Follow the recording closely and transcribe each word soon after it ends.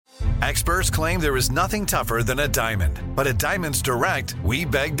Experts claim there is nothing tougher than a diamond. But at Diamonds Direct, we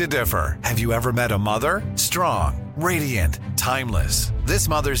beg to differ. Have you ever met a mother? Strong, radiant, timeless. This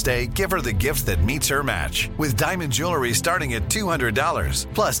Mother's Day, give her the gift that meets her match. With diamond jewelry starting at $200.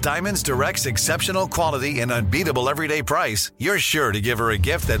 Plus Diamonds Direct's exceptional quality and unbeatable everyday price, you're sure to give her a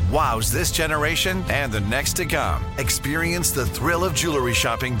gift that wows this generation and the next to come. Experience the thrill of jewelry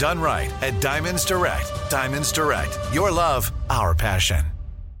shopping done right at Diamonds Direct. Diamonds Direct. Your love, our passion.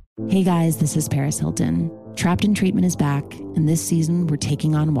 Hey guys, this is Paris Hilton. Trapped in Treatment is back, and this season we're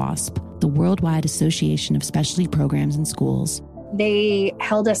taking on WASP, the Worldwide Association of Specialty Programs in Schools. They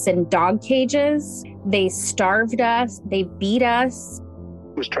held us in dog cages. They starved us. They beat us.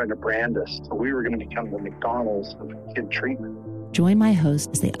 Was trying to brand us. So we were going to become the McDonald's of kid treatment. Join my hosts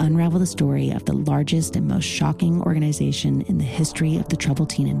as they unravel the story of the largest and most shocking organization in the history of the troubled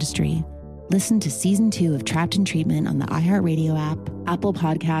teen industry. Listen to Season 2 of Trapped in Treatment on the iHeartRadio app, Apple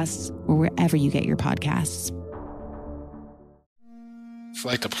Podcasts, or wherever you get your podcasts. It's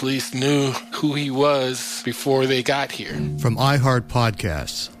like the police knew who he was before they got here. From iHeart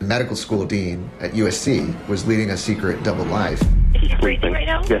Podcasts. The medical school dean at USC was leading a secret double life. He's breathing right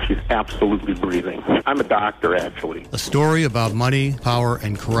now? Yes, he's absolutely breathing. I'm a doctor, actually. A story about money, power,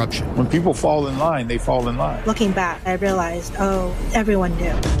 and corruption. When people fall in line, they fall in line. Looking back, I realized, everyone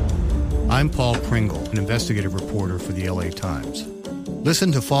knew. I'm Paul Pringle, an investigative reporter for the LA Times.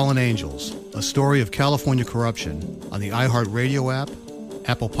 Listen to Fallen Angels, a story of California corruption on the iHeartRadio app,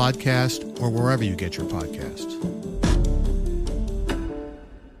 Apple Podcast, or wherever you get your podcasts.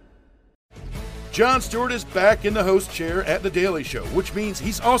 Jon Stewart is back in the host chair at The Daily Show, which means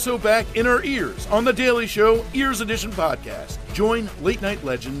he's also back in our ears on The Daily Show Ears Edition podcast. Join late-night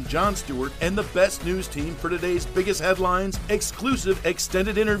legend Jon Stewart and the best news team for today's biggest headlines, exclusive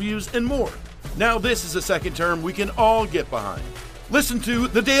extended interviews, and more. Now this is a second term we can all get behind. Listen to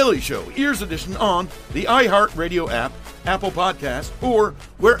The Daily Show Ears Edition on the iHeartRadio app, Apple Podcasts, or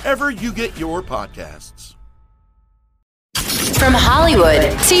wherever you get your podcasts. From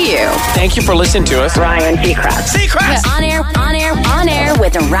Hollywood to you. Thank you for listening to us. Ryan Seacrest. On air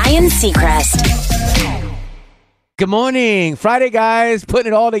with Ryan Seacrest. Good morning. Friday, guys. Putting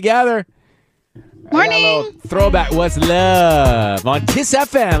it all together. Morning. Throwback. What's love? On Kiss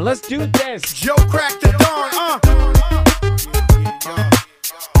FM. Let's do this. Joe cracked the dawn.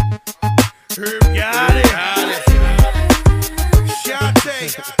 Got it.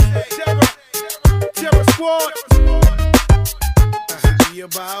 Shante. Terror Squad. Be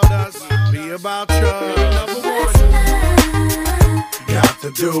about us, be about you. Number one. Got to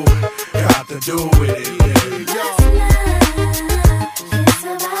do with it. It's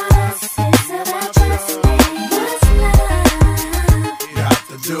about us, it's about us. Got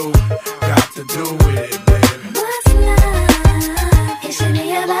to do with it, baby. What's love? It should be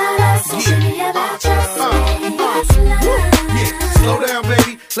about us, it should be about us. What's love? Yeah, slow down,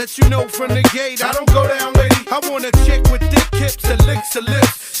 baby. Let you know from the gate, I don't go down, lady. I want a chick with thick hips and licks her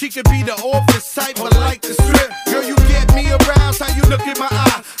lips. She could be the office type, but like the strip. Girl, you get me aroused, how you look in my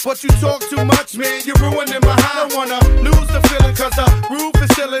eye. But you talk too much, man, you're ruining my high. I don't wanna lose the feeling, cause the roof is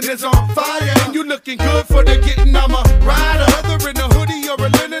ceiling is on fire. And you looking good for the getting, I'm a rider. Whether in a hoodie or a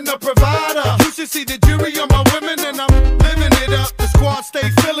linen, a provider. You should see the jury on my women, and I'm living it up. The squad stay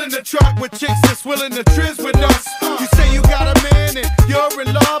filling the truck with chicks that's willing to trizz with us. You say you got a man and you're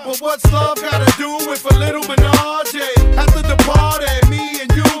in love, but what's love gotta do with a little menage? After the party, me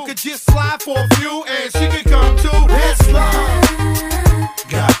and you could just slide for a few, and she could come too. It's love.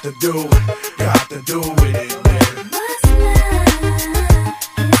 Got to do with it, man. What's love?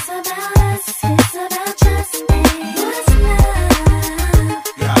 It's about us, it's about just me. What's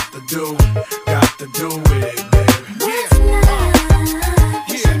love? Got to do with it, baby. What's love?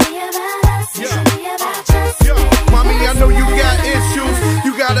 It should be about us, it should be about just me. Mommy, I know you got issues.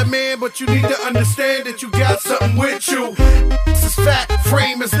 You got a man, but you need to understand that you got something with you. This is fat,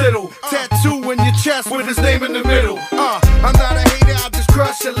 frame is little. Tattoo in your chest with his name in the middle. I'm not a hater, I'll just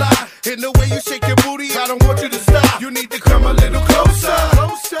crush your lie. In the way you shake your booty, I don't want you to stop. You need to come a little closer.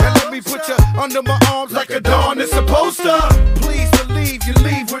 And let me put you under my arms like a dawn is supposed to. Please believe you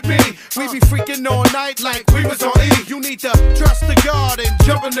leave with me. We be freaking all night like we was on E. You need to trust the God and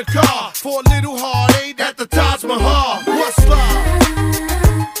jump in the car for a little heartache at the Taj Mahal. What's love?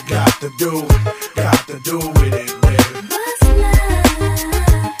 Got to do with it, baby. What's love?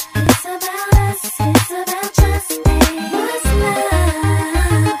 It's about us, it's about just me. What's love?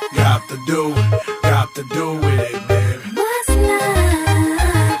 Got to do with it, baby. What's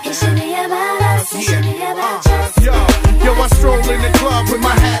love? It should be about us, it should be about just me. Yo, I stroll in the club with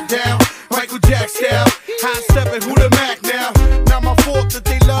my hat down, Michael Jack style. High stepping, who the Mac now? Not my fault that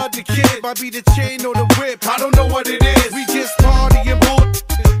they love to a kid. Might be the chain or the whip, I don't know what it is. We just party and bull.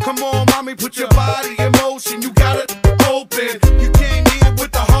 Come on, mommy, put your body in motion. You got it open. You came here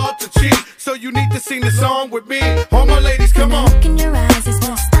with the heart to cheat, so you need to sing the song with me. All my ladies, come on. Look in your eyes, it's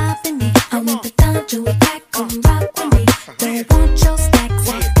not stopping me. I want the time to attack, come rock with me. Don't want your stacks,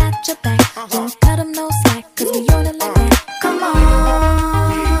 I got your back. Don't cut them no slack, cause we on it like that. Come on,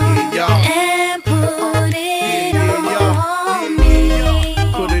 and put it on me.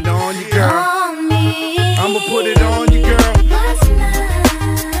 Put it on you, girl. On me. I'ma put it on you, girl. What's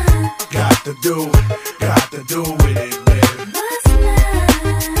love? Got to do with it, baby. What's love?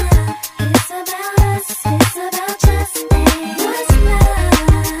 It's about us, it's about just me. What's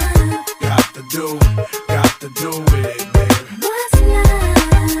love? Got to do with it, baby. What's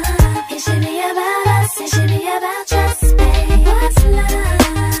love? It should be about us, it should be about just me. What's love?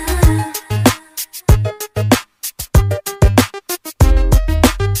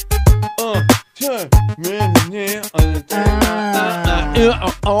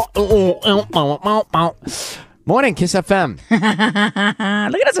 Morning, Kiss FM. Look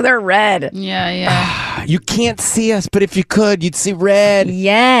at us with our red. Yeah. You can't see us, but if you could, you'd see red.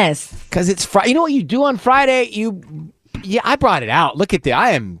 Yes. Because it's Friday. You know what you do on Friday? I brought it out. Look at that.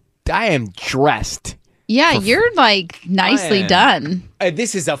 I am dressed. Yeah, you're like nicely done.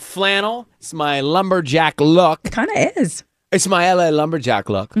 This is a flannel. It's my lumberjack look. Kind of is. It's my LA lumberjack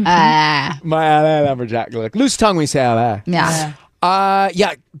look. Ah. My LA lumberjack look. Loose tongue, we say LA. Yeah.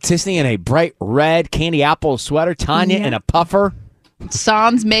 Tiffany in a bright red candy apple sweater. Tanya in a puffer.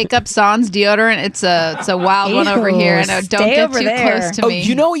 Sans makeup, sans deodorant. It's a wild one over here. I know. Don't get too close to me.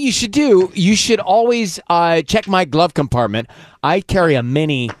 You know what you should do? You should always check my glove compartment. I carry a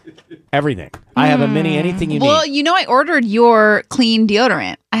mini everything. I have a mini anything you need. Well, you know, I ordered your clean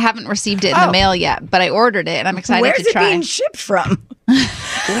deodorant. I haven't received it in the mail yet, but I ordered it and I'm excited Where's to try. Where's it being shipped from?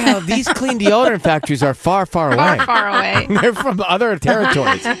 Well, these clean deodorant factories are far, far away. Far away. They're from other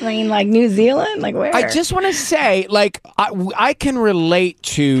territories. I mean, like New Zealand? Like where? I just want to say, like, I can relate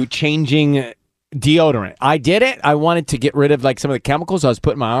to changing deodorant. I did it. I wanted to get rid of like some of the chemicals I was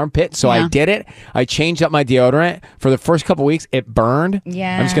putting in my armpit, so I did it. I changed up my deodorant. For the first couple weeks, it burned.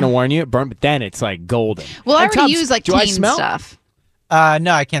 Yeah. I'm just going to warn you, it burned, but then it's like golden. Well, I And already Tubbs, use like do I clean smell? stuff.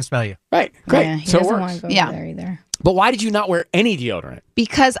 No, I can't smell you. Right, great. Yeah, he so it doesn't works. want to go there either. But why did you not wear any deodorant?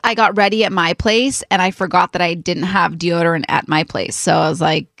 Because I got ready at my place and I forgot that I didn't have deodorant at my place. So I was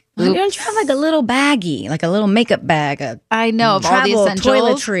like, why don't you have like a little baggie, like a little makeup bag? I know, of all the travel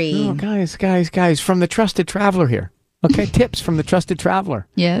essentials. toiletry. Oh, guys, from the Trusted Traveler here. Okay, tips from the Trusted Traveler.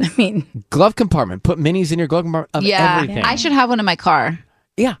 Yeah. I mean, glove compartment. Put minis in your glove compartment of everything. I should have one in my car.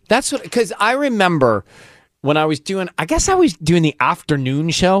 Yeah, that's what, because I remember when I was doing the afternoon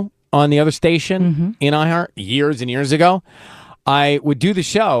show on the other station in iHeart years and years ago. I would do the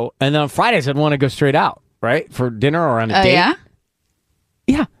show, and then on Fridays I'd want to go straight out, right, for dinner or on a date. Yeah?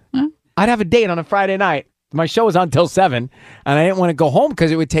 Yeah. Huh? I'd have a date on a Friday night. My show was on till 7, and I didn't want to go home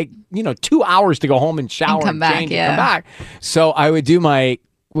because it would take 2 hours to go home and shower and come back, change and come back. So I would do my,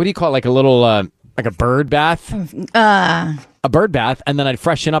 what do you call it, like a little like a bird bath, a bird bath, and then I'd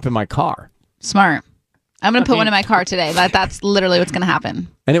freshen up in my car. Smart. I'm going to put one in my car today. That's literally what's going to happen.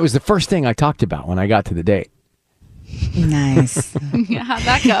 And it was the first thing I talked about when I got to the date. Nice. Yeah, how'd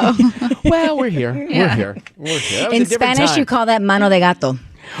that go? Well, we're here. Yeah. We're here. In Spanish, you call that mano de gato.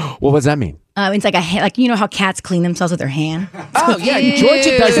 What does that mean? It's like you know how cats clean themselves with their hand. Oh yeah,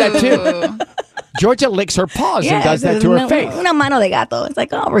 Georgia does that too. Georgia licks her paws and does that to her face. No mano de gato. It's like,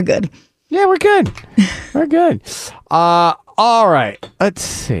 oh, we're good. Yeah, we're good. We're good. All right. Let's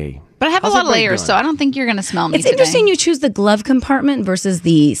see. But I have a lot of layers, so I don't think you're going to smell me It's today. interesting you choose the glove compartment versus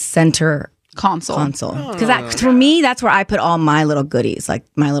the center console. Because for me, that's where I put all my little goodies, like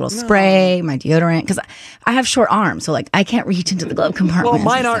my little spray, my deodorant. Because I have short arms, so like I can't reach into the glove compartment. Well,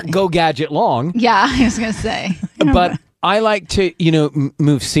 mine aren't Go Gadget long. Yeah, I was going to say. But I like to,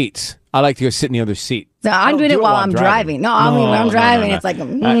 move seats. I like to go sit in the other seat. So I'm doing it while I'm driving. No, I mean, when I'm driving, it's like,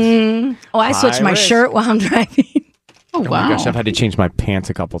 I switch my shirt while I'm driving. Oh, wow. Oh my gosh, I've had to change my pants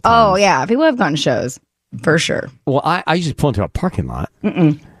a couple times. Oh, yeah. People have gone to shows, for sure. Well, I usually pull into a parking lot.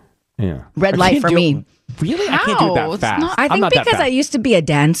 Yeah. Red light for me. Really? I can't do it that fast. I think because I used to be a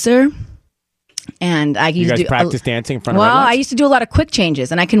dancer. And I used to do practice dancing in front of red lights? Well, I used to do a lot of quick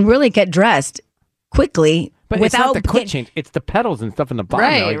changes, and I can really get dressed quickly. But it's not the quick change. It's the pedals and stuff in the bottom.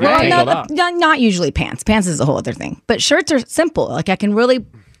 Right, Well, not usually pants. Pants is a whole other thing. But shirts are simple. Like I can really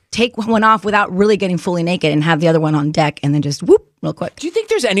take one off without really getting fully naked and have the other one on deck and then just whoop real quick. Do you think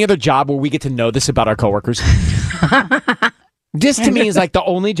there's any other job where we get to know this about our coworkers? This to me is like the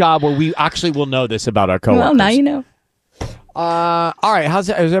only job where we actually will know this about our coworkers. Well, now you know. All right, is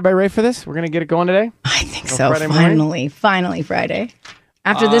everybody ready for this? We're going to get it going today? I think so. Finally Friday.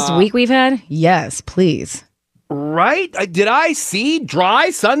 After this week we've had? Yes, please. Right? Did I see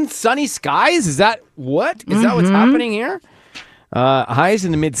dry, sunny skies? Is that what? Is that what's happening here? Highs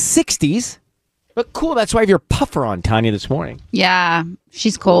in the mid-60s. But cool, that's why I have your puffer on, Tanya, this morning. Yeah,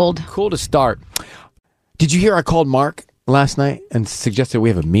 she's cold. Cool to start. Did you hear I called Mark last night and suggested we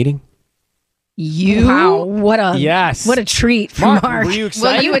have a meeting? Wow, what a treat for Mark. Were you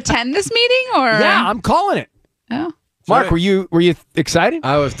excited? Will you attend this meeting or? Yeah, I'm calling it. Oh. Mark, were you excited?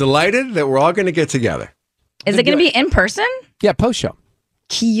 I was delighted that we're all going to get together. Is it going to be in person? Yeah, post-show.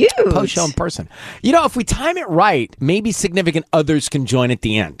 Cute. Post-show in person. You know, if we time it right, maybe significant others can join at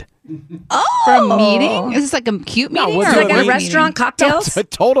the end. Oh. For a meeting? Is this like a cute meeting? we'll or do like a restaurant, cocktails? It's a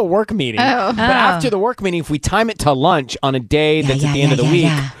total work meeting. Oh. But after the work meeting, if we time it to lunch on a day that's at the end of the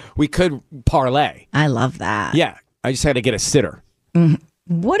week, we could parlay. I love that. Yeah. I just had to get a sitter.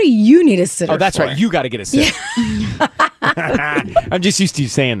 What do you need a sitter Oh, that's for? right. You got to get a sitter. I'm just used to you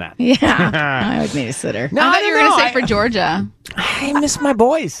saying that. Yeah. I always need a sitter. No, I thought you were going to say for Georgia. I miss my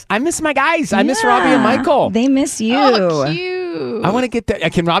boys. I miss my guys. I miss Robbie and Michael. They miss you. Oh, cute. I want to get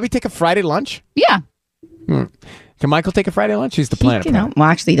that. Can Robbie take a Friday lunch? Yeah. Can Michael take a Friday lunch? He's the planet. Well,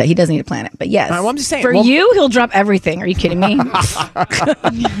 actually, he doesn't need to plan it. But yes. Well, I'm just saying. For you, he'll drop everything. Are you kidding me?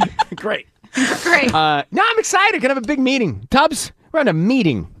 Great. Great. No, I'm excited. Gonna have a big meeting. Tubbs, we're on a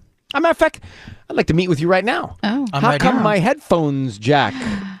meeting. As a matter of fact, I'd like to meet with you right now. Oh. How come my headphones jack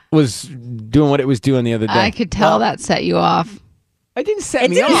was doing what it was doing the other day? I could tell that set you off. It didn't set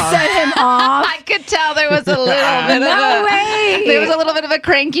me It didn't off. set him off. I could tell there was a little bit No way. There was a little bit of a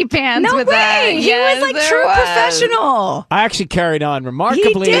cranky pants No with way. that. He Yes, was like there true was. professional. I actually carried on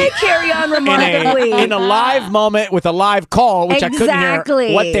remarkably. He did carry on remarkably. In a live moment with a live call, which I couldn't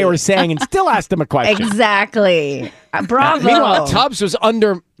hear what they were saying, and still asked them a question. Exactly. Bravo. Meanwhile, Tubbs was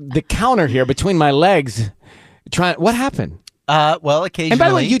under the counter here between my legs. What happened? Well, occasionally. And by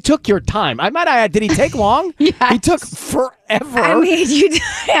the way, you took your time. I might add, did he take long? Yes. He took forever. I mean,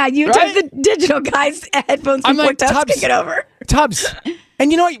 you Right? took the digital guy's headphones I'm before like, Tubbs could get over. Tubbs.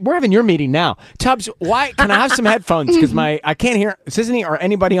 And you know what? We're having your meeting now. Tubbs, why can I have some headphones? Because I can't hear Sisney or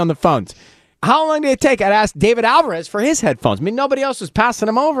anybody on the phones. How long did it take? I'd ask David Alvarez for his headphones. I mean, nobody else was passing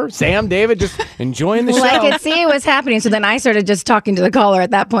them over. Sam, David, just enjoying the show. Well, I could see it was happening, so then I started just talking to the caller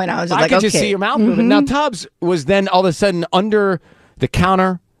at that point. I was just I like, could okay. just see your mouth moving. Now, Tubbs was then all of a sudden under the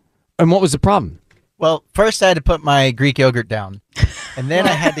counter. And what was the problem? Well, first I had to put my Greek yogurt down, and then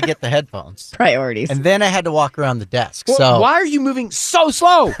I had to get the headphones. Priorities. And then I had to walk around the desk. Well, so why are you moving so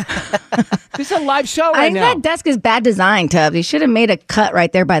slow? This is a live show I right think now. that desk is bad design, Tubbs. You should have made a cut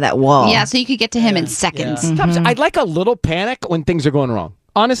right there by that wall. Yeah, so you could get to him in seconds. Yeah. Tubbs, I'd like a little panic when things are going wrong.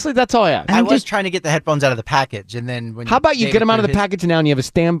 Honestly, that's all I ask. I was trying to get the headphones out of the package, and then when How about you David get them out of put the his- package now and you have a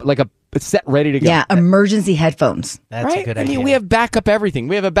stand, like a set ready to go? Yeah, emergency headphones. That's right? a good I idea. mean, we have backup everything.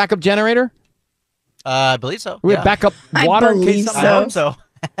 We have a backup generator. I believe so. We have backup water in case something I hope happens. so.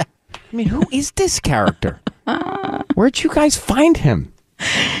 I mean, who is this character? Where'd you guys find him?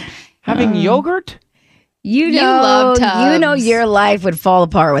 Having yogurt? You know, love Tubbs. you know your life would fall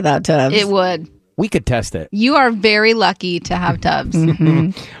apart without Tubbs. It would. We could test it. You are very lucky to have Tubbs.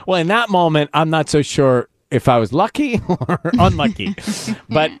 Well, in that moment, I'm not so sure if I was lucky or unlucky,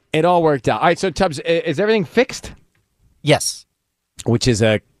 but it all worked out. All right, so Tubbs, is everything fixed? Yes. Which is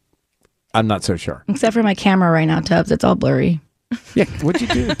I'm not so sure. Except for my camera right now, Tubbs. It's all blurry. Yeah, what'd you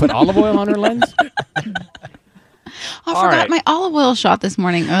do? Put olive oil on her lens? I All forgot right. my olive oil shot this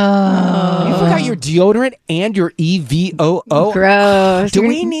morning. Oh. You forgot your deodorant and your EVOO. Gross. Do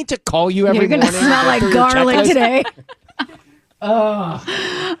we need to call you every You're going to morning? smell like for your garlic checklist? today.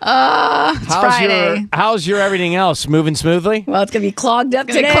 It's Friday. How's your everything else? Moving smoothly? Well, it's going to be clogged up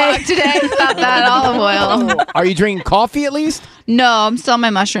Gonna today. clog today without that olive oil. Are you drinking coffee at least? No, I'm still on my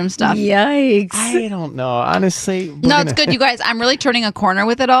mushroom stuff. Yikes. I don't know. Honestly. No, it's good, you guys. I'm really turning a corner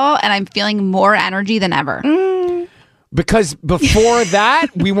with it all, and I'm feeling more energy than ever. Because before that,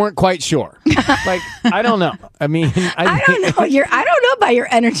 we weren't quite sure. Like, I don't know. I mean, I don't know. I don't know about your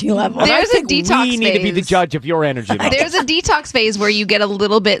energy level. There's a I think detox we need to be the phase. judge of your energy level. There's a detox phase where you get a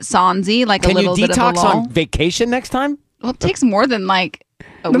little bit sonzy, like Can a little you bit of a detox lull. on vacation next time? Well, it takes more than like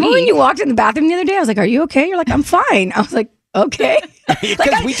a Remember week. when you walked in the bathroom the other day? I was like, are you okay? You're like, I'm fine. I was like, okay.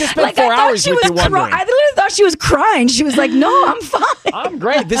 Because we just spent I 4 thought hours she with you was wondering. I literally thought she was crying. She was like, no, I'm fine. I'm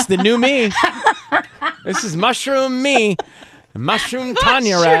great. This is the new me. This is Mushroom me. Mushroom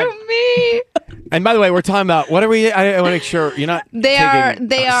Tanya Rat. Mushroom me. And by the way, we're talking about what are we? I want to make sure you're not. They are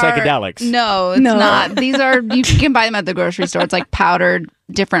psychedelics. No, it's not. These are you can buy them at the grocery store. It's like powdered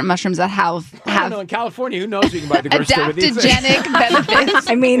different mushrooms that have. I don't know, in California, who knows? You can buy at the grocery store with these things. Adaptogenic benefits.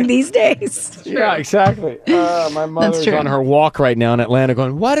 I mean, these days. Yeah, exactly. My mother's true. on her walk right now in Atlanta,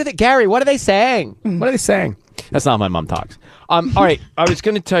 going, Gary? What are they saying? What are they saying? That's not how my mom talks. All right, I was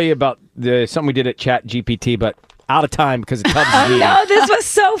going to tell you about something we did at ChatGPT, but. Out of time because it's Tubbs' meeting. No, this was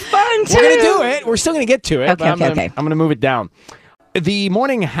so fun too. We're going to do it. We're still going to get to it. Okay, I'm going to move it down. The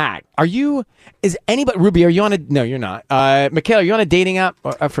morning hack. Is anybody, Ruby, are you on no, you're not. Michaela, are you on a dating app?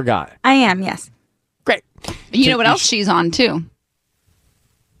 I forgot. I am, yes. Great. You know what else she's on too?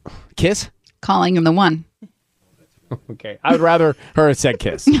 Kiss? Calling him the one. Okay. I would rather her have said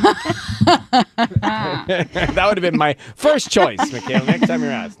Kiss. That would have been my first choice, Michaela, next time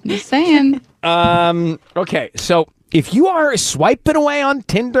you're asked. Just saying. Okay, so if you are swiping away on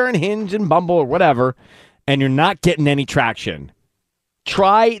Tinder and Hinge and Bumble or whatever, and you're not getting any traction,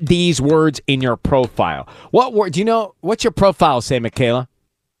 try these words in your profile. What word? Do you know what's your profile say, Michaela?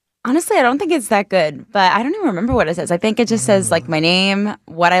 Honestly, I don't think it's that good, but I don't even remember what it says. I think it just says like my name,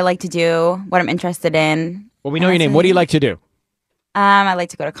 what I like to do, what I'm interested in. Well, we know your name. What do you like to do? I like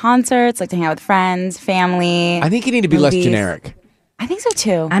to go to concerts, like to hang out with friends, family. I think you need to be less generic. I think so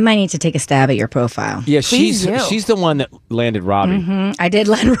too. I might need to take a stab at your profile. Yeah, she's the one that landed Robbie. Mm-hmm. I did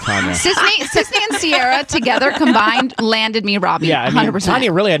land Robbie. Sisney and Sierra together combined landed me Robbie. Yeah, I mean, 100%.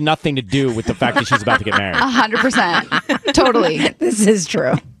 Tanya really had nothing to do with the fact that she's about to get married. 100%. Totally. This is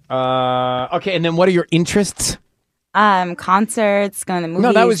true. Okay, and then what are your interests? Concerts, going to the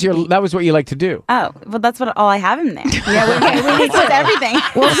movies. No, that was what you like to do. Oh, well, that's all I have in there. Yeah, we need to everything.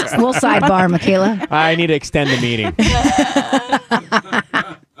 We'll sidebar, Michaela. I need to extend the meeting.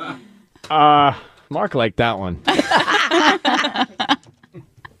 Mark liked that one.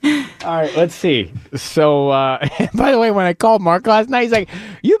 All right, let's see. So, by the way, when I called Mark last night, he's like,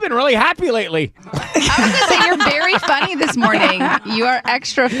 "You've been really happy lately." I was going to say, you're very funny this morning. You are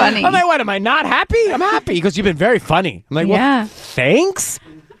extra funny. I'm like, what, am I not happy? I'm happy because you've been very funny. I'm like, well, thanks.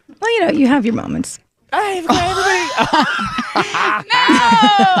 Well, you have your moments. Everybody. No,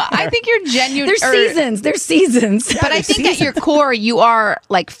 I think you're genuine. There's seasons. But I think at your core, you are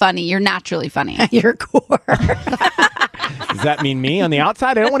like funny. You're naturally funny. At your core. Does that mean me on the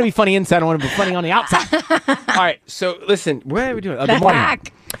outside? I don't want to be funny inside. I want to be funny on the outside. All right. So listen, what are we doing? The morning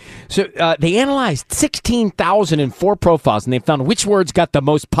hack. So they analyzed 16,004 profiles, and they found which words got the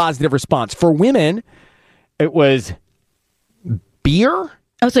most positive response. For women, it was beer.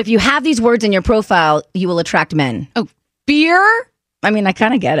 Oh, so if you have these words in your profile, you will attract men. Oh, beer? I mean, I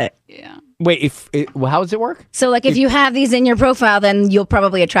kind of get it. Yeah. Wait, how does it work? So, like, if you have these in your profile, then you'll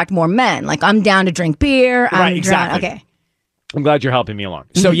probably attract more men. Like, I'm down to drink beer. Right, exactly. Okay. I'm glad you're helping me along.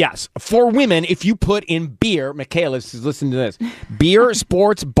 So, yes, for women, if you put in beer, Michaela, listen to this. Beer,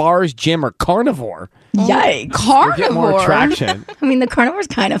 sports, bars, gym, or carnivore. Yikes. Carnivore? You get more attraction. I mean, the carnivore's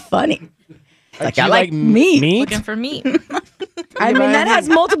kind of funny. Like, I like meat. Looking for meat. I mean, that has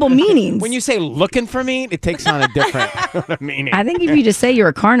multiple meanings. When you say looking for meat, it takes on a different meaning. I think if you just say you're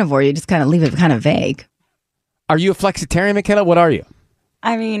a carnivore, you just kind of leave it kind of vague. Are you a flexitarian, Michaela? What are you?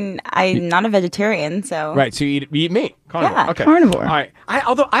 I mean, I'm not a vegetarian, so. Right, so you eat meat. Carnivore. Yeah, okay. Carnivore. All right.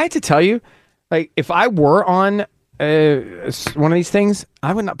 Although I had to tell you, like, if I were on one of these things,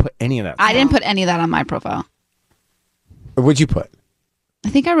 I would not put any of that. I didn't put any of that on my profile. Or would you put? I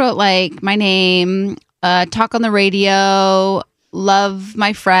think I wrote, like, my name, talk on the radio, love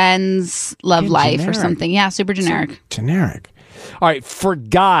my friends, love life generic. or something. Yeah, super generic. Generic. All right. For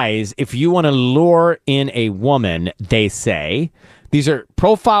guys, if you want to lure in a woman, they say, these are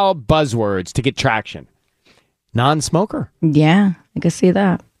profile buzzwords to get traction. Non-smoker. Yeah, I can see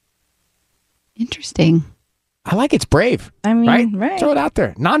that. Interesting. I like it's brave. I mean, right. Throw it out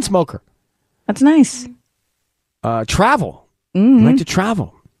there. Non-smoker. That's nice. Travel. Mm-hmm. You like to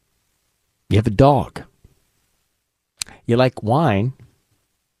travel. You have a dog. You like wine.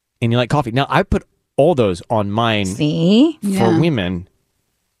 And you like coffee. Now, I put all those on mine for women.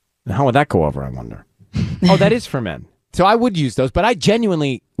 How would that go over, I wonder? Oh, that is for men. So I would use those, but I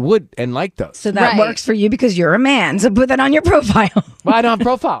genuinely would and like those. So that works for you because you're a man. So put that on your profile. Well, I don't have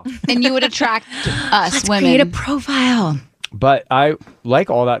profile. And you would attract us women. Create a profile. But I like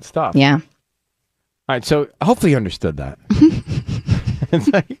all that stuff. Yeah. All right, so hopefully you understood that. It's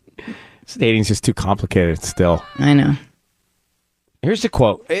like, dating's just too complicated still. I know. Here's the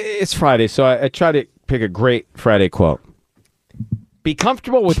quote. It's Friday, so I try to pick a great Friday quote. Be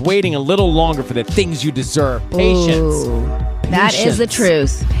comfortable with waiting a little longer for the things you deserve. Patience. Ooh, that is the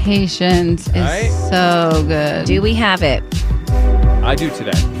truth. Patience is so good. Do we have it? I do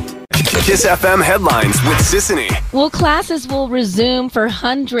today. Kiss FM headlines with Sissany. Well, classes will resume for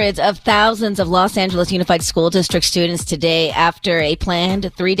hundreds of thousands of Los Angeles Unified School District students today after a planned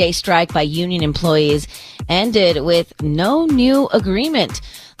 3-day strike by union employees ended with no new agreement.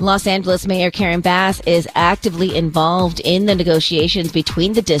 Los Angeles Mayor Karen Bass is actively involved in the negotiations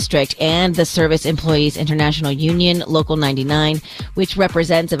between the district and the Service Employees International Union, Local 99, which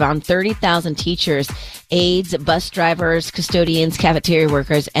represents around 30,000 teachers, aides, bus drivers, custodians, cafeteria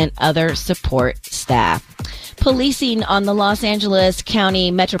workers, and other support staff. Policing on the Los Angeles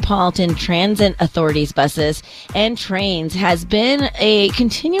County Metropolitan Transit Authority's buses and trains has been a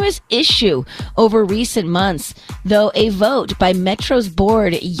continuous issue over recent months, though a vote by Metro's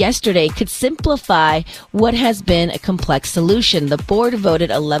board yesterday could simplify what has been a complex solution. The board voted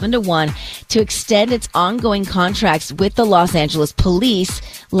 11-1 to extend its ongoing contracts with the Los Angeles Police,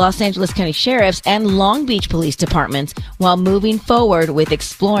 Los Angeles County Sheriffs, and Long Beach Police Departments while moving forward with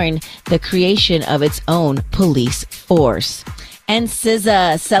exploring the creation of its own police force. And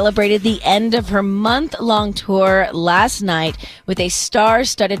SZA celebrated the end of her month-long tour last night with a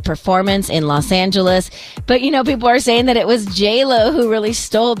star-studded performance in Los Angeles. But, people are saying that it was J-Lo who really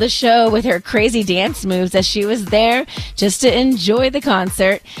stole the show with her crazy dance moves as she was there just to enjoy the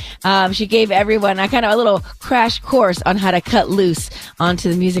concert. She gave everyone a little crash course on how to cut loose onto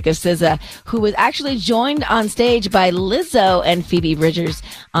the music of SZA, who was actually joined on stage by Lizzo and Phoebe Bridgers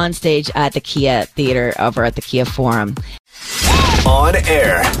on stage at the Kia Theater over at the Kia Forum. On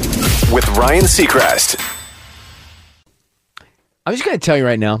Air with Ryan Seacrest. I'm just going to tell you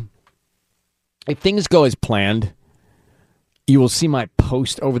right now, if things go as planned, you will see my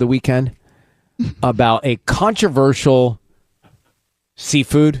post over the weekend about a controversial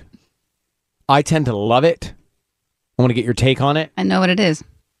seafood. I tend to love it. I want to get your take on it. I know what it is.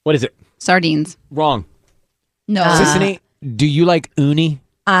 What is it? Sardines. Wrong. No. Sissany, do you like uni?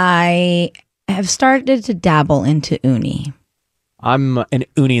 I have started to dabble into uni. I'm an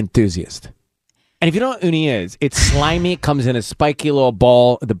uni enthusiast. And if you know what uni is, it's slimy. It comes in a spiky little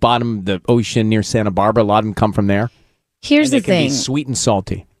ball at the bottom of the ocean near Santa Barbara. A lot of them come from there. Here's the thing. It can be sweet and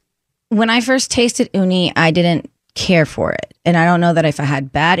salty. When I first tasted uni, I didn't care for it. And I don't know that if I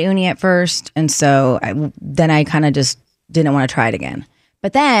had bad uni at first. And so then I kind of just didn't want to try it again.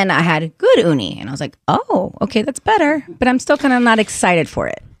 But then I had good uni. And I was like, oh, okay, that's better. But I'm still kind of not excited for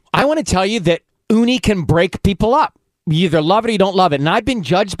it. I want to tell you that uni can break people up. You either love it or you don't love it. And I've been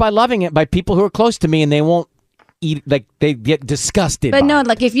judged by loving it by people who are close to me and they won't eat, they get disgusted. But no,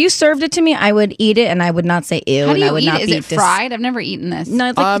 if you served it to me, I would eat it and I would not say ew. How do you I would eat not it? Is it fried? I've never eaten this.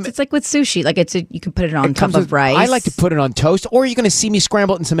 No, it's like with sushi. You can put it on top of rice. I like to put it on toast, or you're going to see me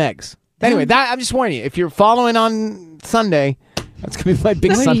scramble it in some eggs. Anyway, I'm just warning you. If you're following on Sunday, that's going to be my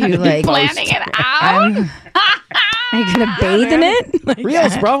big Sunday post. Planning it out? Are you going to bathe in it?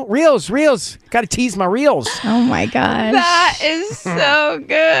 Reels, bro. Reels. Got to tease my reels. Oh, my gosh. That is so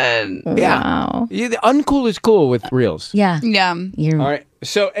good. Yeah. Wow. Yeah, the uncool is cool with reels. Yeah. Yeah. All right.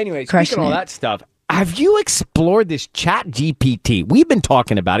 So anyway, Crushing speaking of all that stuff, have you explored this ChatGPT? We've been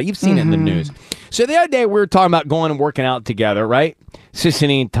talking about it. You've seen it in the news. So the other day we were talking about going and working out together, right?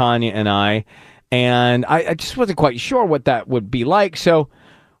 Sissany, Tanya, and I. And I just wasn't quite sure what that would be like. So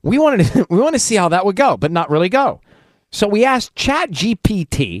we wanted to see how that would go, but not really go. So we asked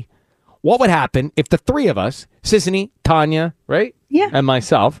ChatGPT what would happen if the three of us, Sissany, Tanya, right? Yeah. And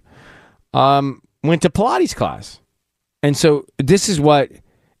myself, went to Pilates class. And so this is what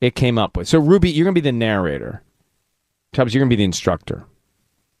it came up with. So Ruby, you're going to be the narrator. Tubbs, you're going to be the instructor.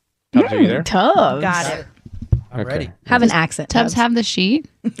 Tubbs, are you there? Tubbs. Got it. I'm ready. Have an accent. Tubbs have the sheet.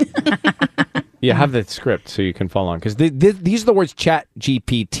 Yeah, have the script so you can follow on. Because these are the words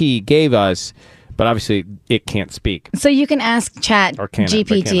ChatGPT gave us, but obviously it can't speak. So you can ask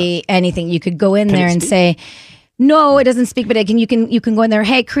ChatGPT anything. You could go in Can there it and speak? say, no, it doesn't speak, but you can go in there,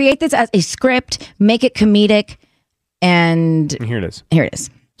 hey, create this as a script, make it comedic, and And here it is. here it is.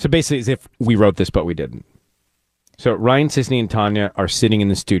 So basically, as if we wrote this, but we didn't. So Ryan, Sissany, and Tanya are sitting in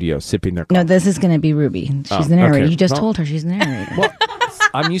the studio, sipping their coffee. No, this is going to be Ruby. She's the narrator. okay. You just Well- told her she's the narrator. Well,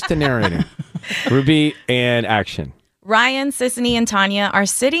 I'm used to narrating. Ruby and action. Ryan, Sissany, and Tanya are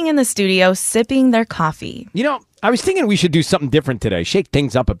sitting in the studio sipping their coffee. You know, I was thinking we should do something different today. Shake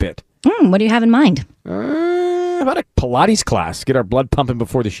things up a bit. What do you have in mind? How about a Pilates class? Get our blood pumping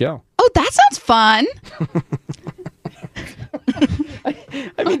before the show. Oh, that sounds fun.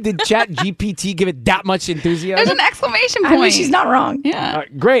 I mean, did ChatGPT give it that much enthusiasm? There's an exclamation point. I mean, she's not wrong. Yeah.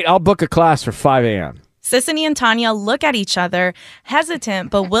 Great. I'll book a class for 5 a.m. Sissany and Tanya look at each other, hesitant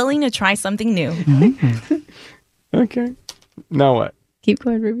but willing to try something new. Okay. Now what? Keep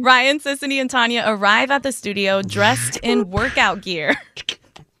going, Ruby. Ryan, Sissany, and Tanya arrive at the studio dressed in workout gear.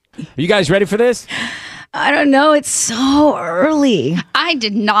 you guys ready for this? I don't know. It's so early. I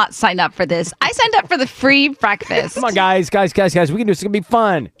did not sign up for this. I signed up for the free breakfast. Come on, guys. We can do this. It's going to be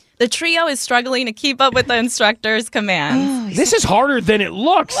fun. The trio is struggling to keep up with the instructor's commands. This is harder than it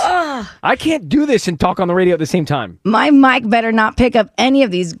looks. I can't do this and talk on the radio at the same time. My mic better not pick up any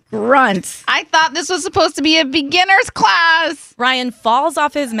of these grunts. I thought this was supposed to be a beginner's class. Ryan falls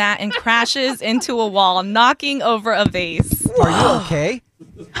off his mat and crashes into a wall, knocking over a vase. Are you okay?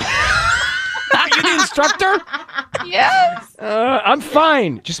 Are you the instructor? Yes. I'm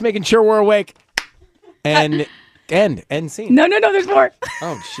fine. Just making sure we're awake. And end scene. No, there's more.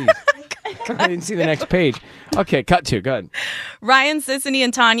 Oh, jeez. I didn't see the next page. Okay, cut to. Go ahead. Ryan, Sissany,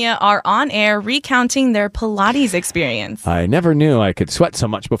 and Tanya are on air recounting their Pilates experience. I never knew I could sweat so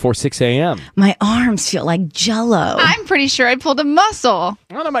much before 6 a.m. My arms feel like Jell-O. I'm pretty sure I pulled a muscle.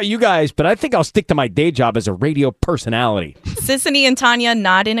 I don't know about you guys, but I think I'll stick to my day job as a radio personality. Sissany and Tanya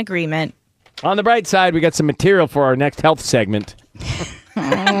nod in agreement. On the bright side, we got some material for our next health segment.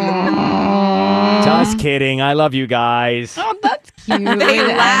 Just kidding. I love you guys. Oh, that's cute.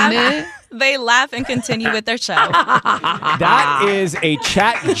 They laugh and continue with their show. That is a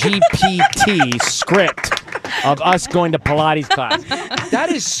ChatGPT script of us going to Pilates class.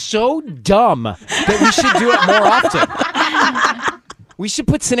 That is so dumb that we should do it more often. We should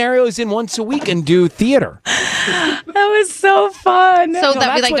put scenarios in once a week and do theater. That was so fun. So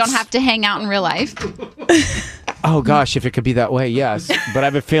that we don't have to hang out in real life. Oh gosh, if it could be that way, yes. But I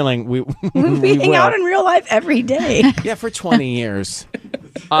have a feeling we hang out in real life every day. Yeah, for 20 years.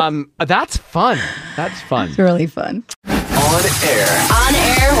 That's fun. That's fun. It's really fun. On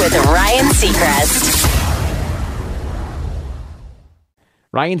air with Ryan Seacrest.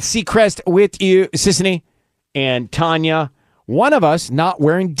 Ryan Seacrest with you, Sissany and Tanya. One of us not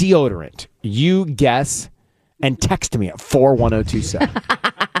wearing deodorant. You guess and text me at 41027.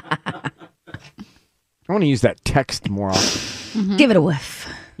 I want to use that text more often. Mm-hmm. Give it a whiff.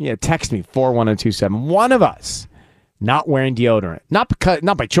 Yeah, text me 41027. One of us not wearing deodorant. Not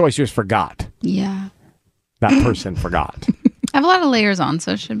by choice, you just forgot. Yeah. That person forgot. I have a lot of layers on,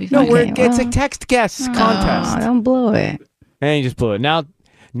 so it should be fine. No, it's a text guess contest. Don't blow it. And you just blew it.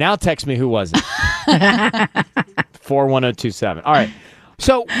 Now text me who was it. 41027. All right.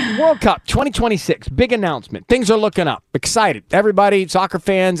 So, World Cup 2026, big announcement. Things are looking up. Excited. Everybody, soccer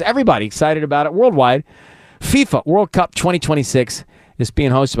fans, everybody excited about it worldwide. FIFA World Cup 2026 is being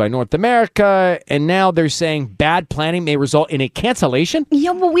hosted by North America, and now they're saying bad planning may result in a cancellation.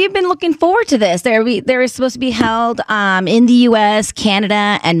 Yeah, well, we've been looking forward to this. There is supposed to be held in the U.S.,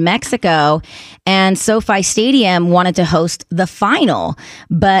 Canada, and Mexico, and SoFi Stadium wanted to host the final,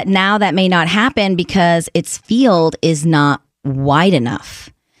 but now that may not happen because its field is not wide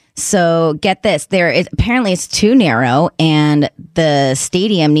enough. So get this, apparently it's too narrow, and the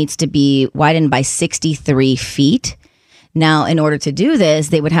stadium needs to be widened by 63 feet. Now, in order to do this,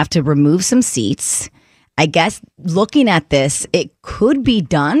 they would have to remove some seats. I guess looking at this, it could be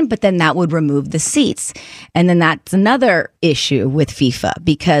done, but then that would remove the seats. And then that's another issue with FIFA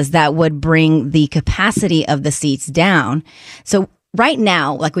because that would bring the capacity of the seats down. So right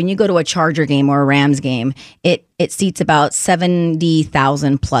now, like when you go to a Charger game or a Rams game, it seats about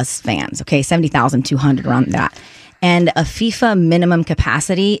 70,000 plus fans, okay? 70,200 around that. And a FIFA minimum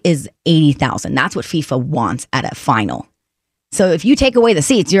capacity is 80,000. That's what FIFA wants at a final. So if you take away the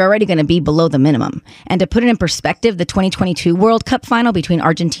seats, you're already going to be below the minimum. And to put it in perspective, the 2022 World Cup final between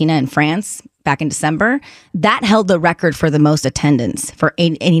Argentina and France back in December, that held the record for the most attendance for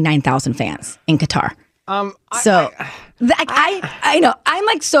 89,000 fans in Qatar. I know. I'm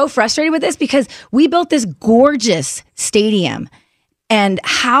like so frustrated with this because we built this gorgeous stadium. And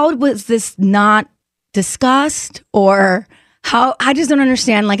how was this not discussed or how? I just don't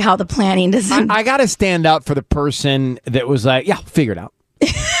understand like how the planning doesn't. I got to stand up for the person that was like, yeah, figure it out.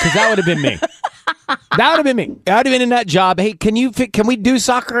 Because that would have been me. That would have been me. I would have been in that job. Hey, can we do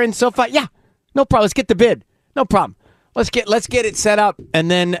soccer and SoFi? Yeah, no problem. Let's get the bid. No problem. Let's get it set up. And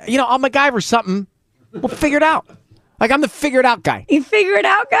then, I'll MacGyver something. We'll figure it out. Like, I'm the figure it out guy. You figure it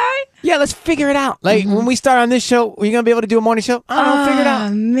out guy? Yeah, let's figure it out. Like, when we start on this show, are you going to be able to do a morning show? I don't know, figure it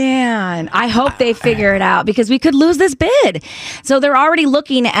out. Oh, man. I hope they figure it out because we could lose this bid. So they're already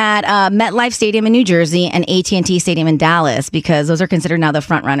looking at MetLife Stadium in New Jersey and AT&T Stadium in Dallas because those are considered now the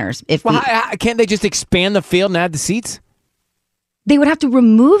front runners. Can't they just expand the field and add the seats? They would have to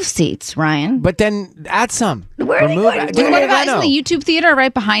remove seats, Ryan. But then add some. What about isn't the YouTube theater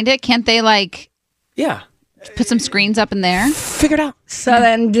right behind it? Can't they Yeah. put some screens up in there? Figure it out. So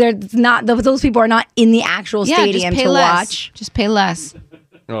then there's not those people are not in the actual stadium to watch. Just pay less.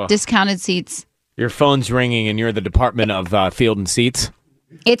 Oh. Discounted seats. Your phone's ringing and you're the Department of Field and Seats.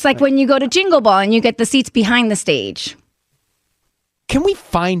 It's like when you go to Jingle Ball and you get the seats behind the stage. Can we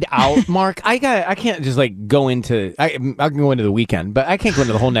find out, Mark? I can't just like go into. I can go into the weekend, but I can't go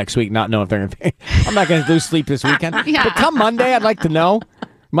into the whole next week not knowing if they're going to pay. I'm not going to lose sleep this weekend. Yeah. But come Monday, I'd like to know.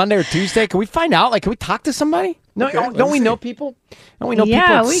 Monday or Tuesday, can we find out? Like, can we talk to somebody? No, don't we know people? Don't we know people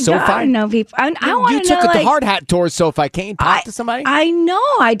at we SoFi? gotta know people. I want You to know. took the Like, hard hat tour at SoFi. Can't you talk to somebody? I know.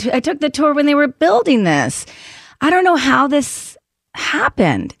 I took the tour when they were building this. I don't know how this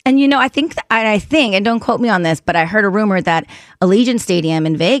happened. And I think, and don't quote me on this, but I heard a rumor that Allegiant Stadium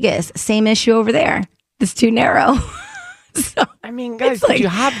in Vegas, same issue over there. It's too narrow. So, I mean, guys, did you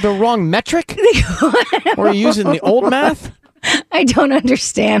have the wrong metric? Or are you using the old math? I don't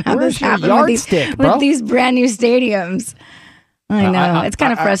understand how Where's this your happened bro? with these brand new stadiums. I know. It's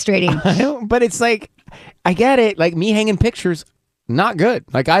kind of frustrating. But it's like, I get it. Like me hanging pictures, not good.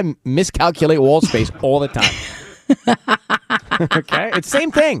 Like I miscalculate wall space all the time. Okay? It's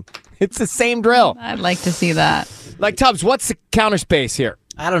same thing. It's the same drill. I'd like to see that. Like Tubbs, what's the counter space here?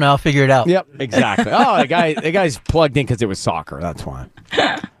 I don't know. I'll figure it out. Yep, exactly. Oh, the guy's plugged in because it was soccer. That's why.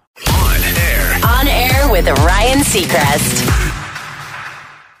 On air with Ryan Seacrest.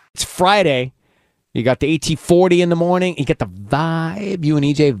 It's Friday. You got the AT40 in the morning. You get the vibe. You and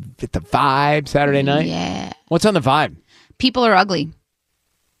EJ get the vibe Saturday night. Yeah. What's on the vibe? People are ugly.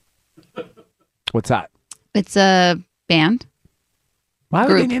 What's that? It's a band. Why would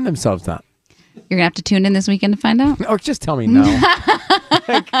Group. they name themselves that? You're gonna have to tune in this weekend to find out. Or just tell me no.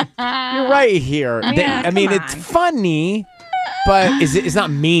 Like, you're right here. Yeah, I mean, come it's funny, but it's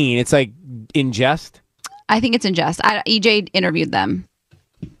not mean. It's like in jest. I think it's in jest. EJ interviewed them.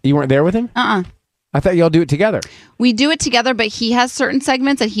 You weren't there with him? I thought y'all do it together. We do it together, but he has certain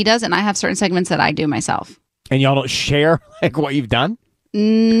segments that he does, and I have certain segments that I do myself. And y'all don't share like what you've done?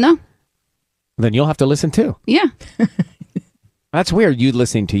 No. Then you'll have to listen too. Yeah. That's weird. You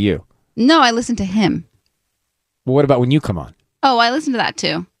listening to you. No, I listen to him. Well, what about when you come on? Oh, I listen to that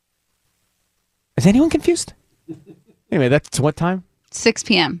too. Is anyone confused? Anyway, that's what time? 6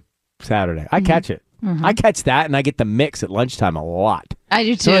 p.m. Saturday. I catch it. Mhm. I catch that, and I get the mix at lunchtime a lot. I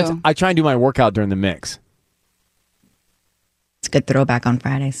do So too. I try and do my workout during the mix. It's a good throwback on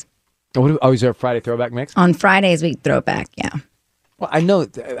Fridays. Oh, is there a Friday throwback mix? On Fridays, we throw back, yeah. Well,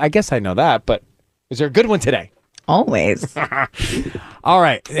 I guess I know that, but is there a good one today? Always. All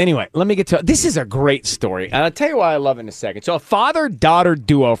right. Anyway, let me get to this. Is a great story. And I'll tell you why I love it in a second. So a father-daughter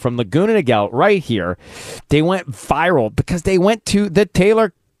duo from Laguna Niguel right here, they went viral because they went to the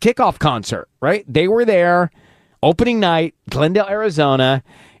Taylor kickoff concert, right? They were there opening night, Glendale, Arizona,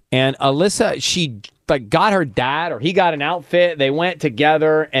 and Alyssa, she like got her dad or he got an outfit. They went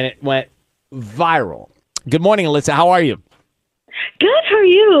together and it went viral. Good morning, Alyssa. How are you? Good. How are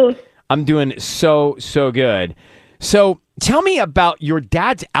you? I'm doing so good. So tell me about your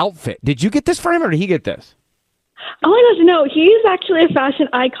dad's outfit. Did you get this for him or did he get this? Oh my gosh, no, he's actually a fashion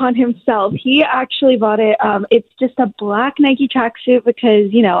icon himself. He actually bought it. It's just a black Nike tracksuit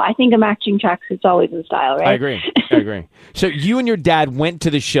because, I think a matching tracksuit's always in style, right? I agree. So you and your dad went to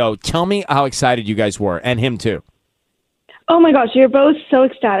the show. Tell me how excited you guys were, and him too. Oh my gosh, you're both so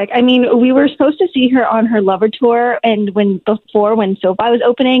ecstatic. I mean, we were supposed to see her on her Lover tour, and when SoFi was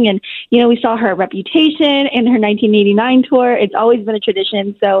opening, and we saw her Reputation and her 1989 tour. It's always been a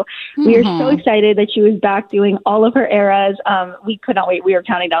tradition, so we are so excited that she was back doing all of her eras. We could not wait. We were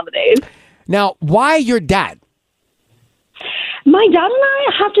counting down the days. Now, why your dad? My dad and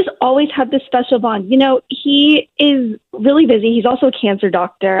I have just always had this special bond. He is really busy. He's also a cancer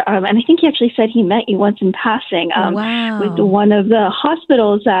doctor. And I think he actually said he met you once in passing with one of the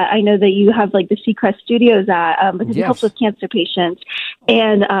hospitals that I know that you have like the Seacrest studios at because he helps with cancer patients.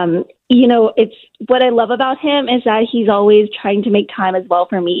 And, it's what I love about him is that he's always trying to make time as well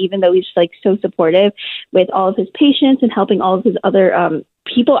for me, even though he's like so supportive with all of his patients and helping all of his other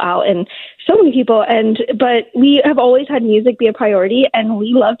people out and so many people. But we have always had music be a priority, and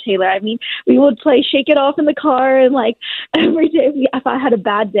we love Taylor. I mean, we would play Shake It Off in the car, and like every day if I had a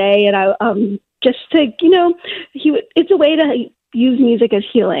bad day, and I just to it's a way to use music as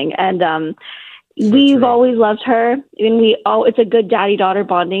healing. And we've always loved her, and it's a good daddy-daughter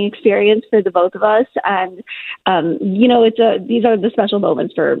bonding experience for the both of us. And these are the special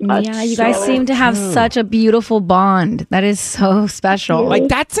moments for us. Yeah, you guys seem to have such a beautiful bond. That is so special. Like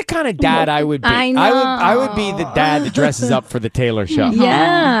that's the kind of dad I would be. I know. I would be the dad that dresses up for the Taylor show.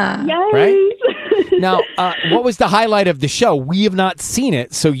 Yeah. Yes. Right? Now, what was the highlight of the show? We have not seen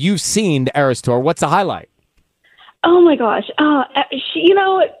it, so you've seen the Eras Tour. What's the highlight? Oh my gosh.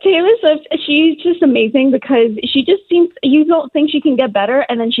 Taylor Swift, she's just amazing because she just seems, you don't think she can get better,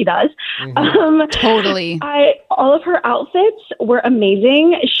 and then she does. Totally. All of her outfits were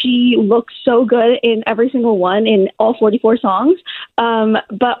amazing. She looks so good in every single one in all 44 songs.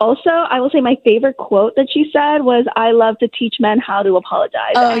 But also, I will say my favorite quote that she said was, "I love to teach men how to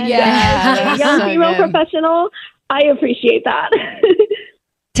apologize." Oh, and yeah. As a young So female good. professional, I appreciate that.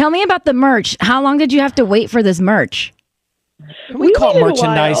 Tell me about the merch. How long did you have to wait for this merch? Can we call it waited a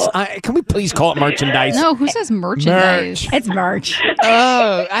merchandise? while. Can we please call it merchandise? No, who says merchandise? It's merch.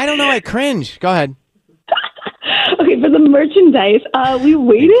 Oh, I don't know. I cringe. Go ahead. Okay, for the merchandise, we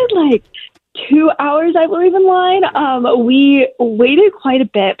waited like 2 hours, I believe, in line. We waited quite a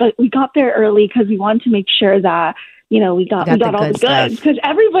bit, but we got there early because we wanted to make sure that, we got all the goods because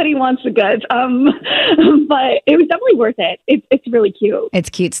everybody wants the goods. But it was definitely worth it. It's really cute. It's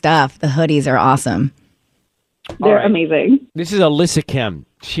cute stuff. The hoodies are awesome. They're amazing. This is Alyssa Kim.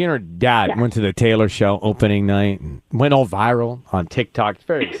 She and her dad went to the Taylor show opening night and went all viral on TikTok. It's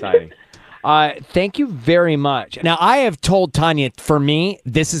very exciting. Thank you very much. Now, I have told Tanya, for me,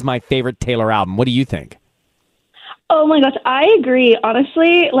 this is my favorite Taylor album. What do you think? Oh my gosh, I agree.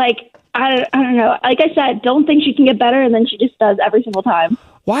 Honestly, I don't know. Like I said, don't think she can get better, and then she just does every single time.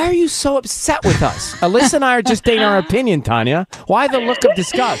 Why are you so upset with us? Alyssa and I are just stating our opinion, Tanya. Why the look of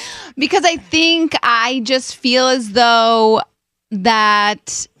disgust? Because I think I just feel as though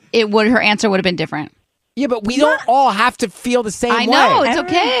that her answer would have been different. Yeah, but we don't all have to feel the same way. I know, it's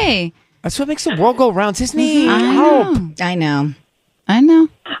okay. That's what makes the world go round, isn't it? I know.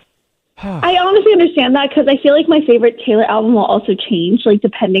 I honestly understand that because I feel like my favorite Taylor album will also change,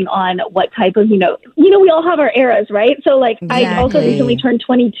 depending on what type of, we all have our eras, right? So, I also recently turned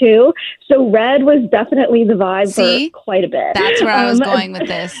 22, so Red was definitely the vibe for quite a bit. That's where I was going with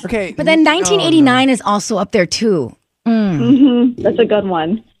this. Okay. But then 1989 is also up there, too. That's a good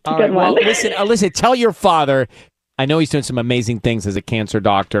one. All right, well, listen, Alyssa, tell your father. I know he's doing some amazing things as a cancer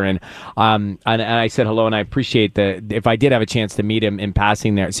doctor, and I said hello, and I appreciate that. If I did have a chance to meet him in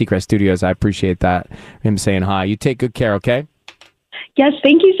passing there at Seacrest Studios, I appreciate that, him saying hi. You take good care, okay? Yes,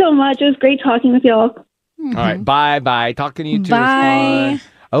 thank you so much. It was great talking with y'all. All right, bye. Talking to you too. Bye. Is fun.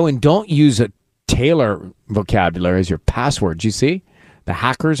 Oh, and don't use a Taylor vocabulary as your password. You see? The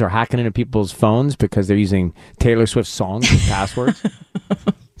hackers are hacking into people's phones because they're using Taylor Swift songs as passwords.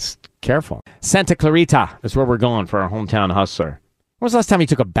 Careful. Santa Clarita is where we're going for our hometown hustler. When was the last time you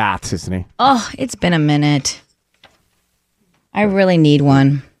took a bath, Sissany? Oh, it's been a minute. I really need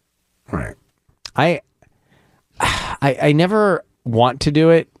one. Right. I never want to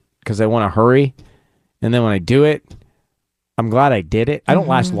do it because I want to hurry. And then when I do it, I'm glad I did it. I don't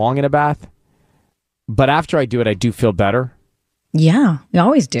last long in a bath. But after I do it, I do feel better. Yeah, you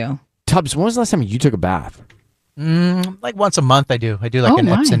always do. Tubbs, when was the last time you took a bath? Like once a month I do. I do an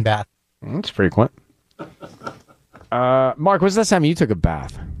Epsom bath. That's frequent. Mark, when was the last time you took a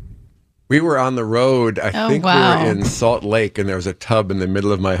bath? We were on the road. I think we were in Salt Lake, and there was a tub in the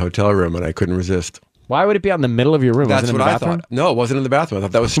middle of my hotel room, and I couldn't resist. Why would it be out in the middle of your room? That's wasn't what it in I the bathroom? thought. No, it wasn't in the bathroom. I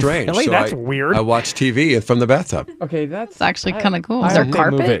thought that was strange. Really? That's weird. I watched TV from the bathtub. Okay, that's actually kind of cool. I Is there hope they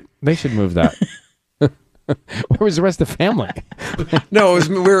carpet? move it. They should move that. Where was the rest of the family? No, it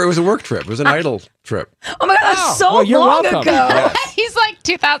was a work trip. It was an idle trip. Oh my God, that's so well, you're long welcome. ago. Yes. He's like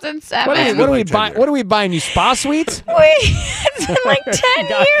 2007. What are we buying? What are we buying? You spa suites? Wait, it's been like 10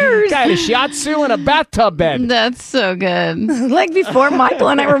 years. Got a shiatsu and a bathtub bed. That's so good. Like before Michael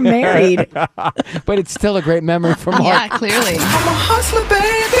and I were married. But it's still a great memory for Mark. Yeah, clearly. I'm a hustler,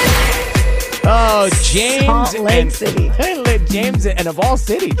 baby. Oh, James Salt Lake City. James, and of all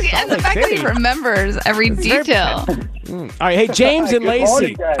cities. And the fact that he remembers every detail. All right, hey, James and Good morning,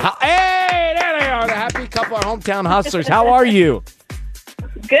 Lacey. guys. Hey, there they are, the happy couple of hometown hustlers. How are you?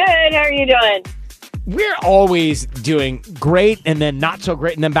 Good. How are you doing? We're always doing great and then not so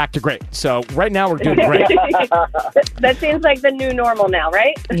great and then back to great. So right now we're doing great. That seems like the new normal now,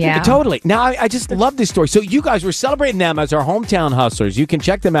 right? Yeah. Totally. Now, I just love this story. So you guys, we're celebrating them as our hometown hustlers. You can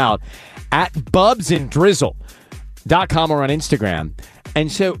check them out at bubsanddrizzle.com or on Instagram.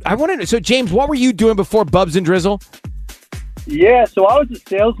 And so I want to know, so James, what were you doing before Bubs and Drizzle? Yeah, so I was a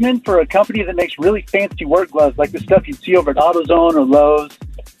salesman for a company that makes really fancy work gloves, like the stuff you'd see over at AutoZone or Lowe's.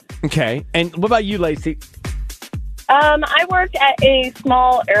 Okay. And what about you, Lacey? I worked at a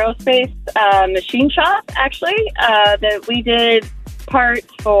small aerospace machine shop, actually, that we did parts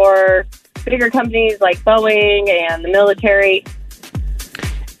for bigger companies like Boeing and the military.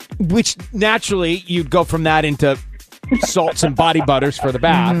 Which naturally you'd go from that into salts and body butters for the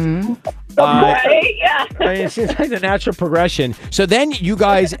bath. Right, yeah. I mean, it seems like the natural progression. So then you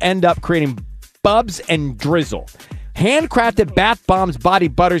guys end up creating Bubs and Drizzle. Handcrafted bath bombs, body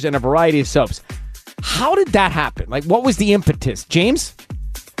butters, and a variety of soaps. How did that happen? Like, what was the impetus? James?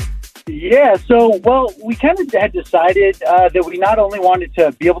 Yeah, we kind of had decided that we not only wanted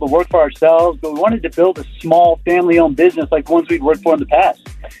to be able to work for ourselves, but we wanted to build a small family-owned business like the ones we'd worked for in the past.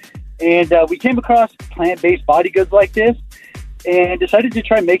 And we came across plant-based body goods like this and decided to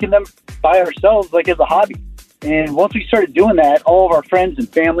try making them by ourselves, like as a hobby. And once we started doing that, all of our friends and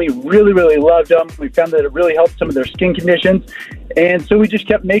family really, really loved them. We found that it really helped some of their skin conditions. And so we just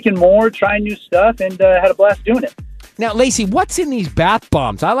kept making more, trying new stuff, and had a blast doing it. Now, Lacey, what's in these bath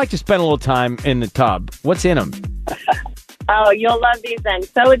bombs? I like to spend a little time in the tub. What's in them? Oh, you'll love these then.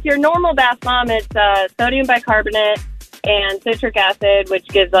 So it's your normal bath bomb. It's sodium bicarbonate and citric acid, which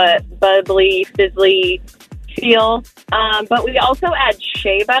gives a bubbly, fizzly feel. But we also add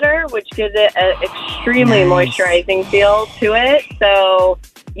shea butter, which gives it an extremely moisturizing feel to it. So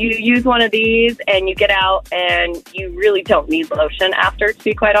you use one of these and you get out and you really don't need lotion after, to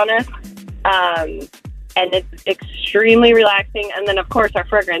be quite honest. And it's extremely relaxing. And then, of course, our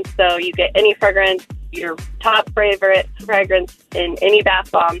fragrance. So you get any fragrance, your top favorite fragrance in any bath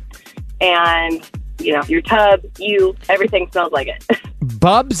bomb. And, your tub, everything smells like it.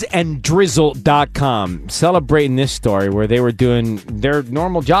 Bubsanddrizzle.com, celebrating this story where they were doing their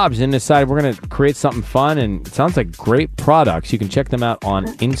normal jobs and decided we're going to create something fun, and it sounds like great products. You can check them out on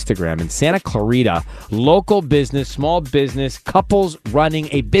Instagram. In Santa Clarita, local business, small business, couples running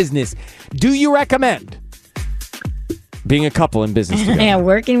a business. Do you recommend being a couple in business together? Yeah,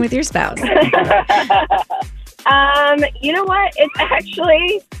 working with your spouse. You know what? It's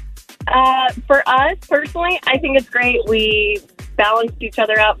actually... for us personally, I think it's great. We balance each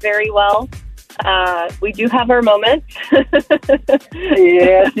other out very well. We do have our moments.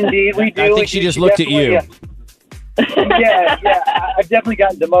 Yes, indeed, we do. I think she just looked at you. Yeah, I've definitely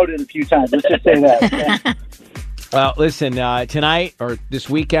gotten demoted a few times. Let's just say that. Yeah. Well, listen, tonight or this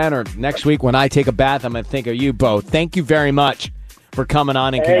weekend or next week when I take a bath, I'm going to think of you both. Thank you very much for coming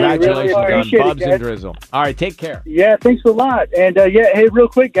on, and congratulations on Bubs and Drizzle. All right, take care. Yeah, thanks a lot. And hey, real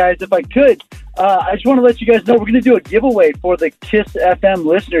quick, guys, if I could, I just want to let you guys know we're going to do a giveaway for the KISS FM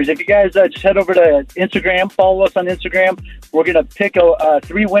listeners. If you guys just head over to Instagram, follow us on Instagram. We're going to pick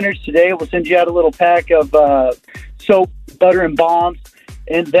 3 winners today. We'll send you out a little pack of soap, butter, and bombs.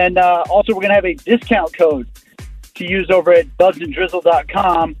 And then also we're going to have a discount code to use over at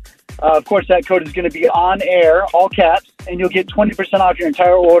bubsanddrizzle.com. Of course, that code is going to be on air, all caps, and you'll get 20% off your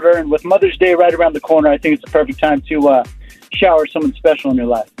entire order. And with Mother's Day right around the corner, I think it's the perfect time to shower someone special in your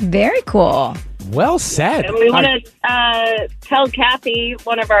life. Very cool. Well said. And we want to tell Kathy,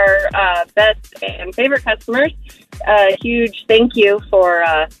 one of our best and favorite customers, a huge thank you for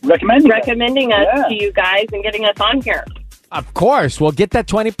recommending us to you guys and getting us on here. Of course. Well, get that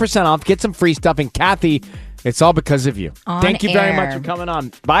 20% off, get some free stuff, and Kathy, it's all because of you. Thank you very much for coming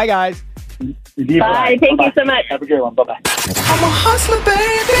on. Bye, guys. Bye. Thank you so much. Have a great one. Bye-bye. I'm a hustler,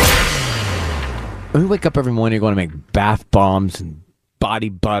 baby. We wake up every morning going to make bath bombs and body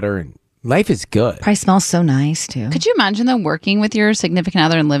butter, and life is good. Probably smells so nice, too. Could you imagine, though, working with your significant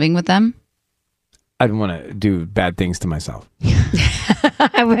other and living with them? I'd want to do bad things to myself.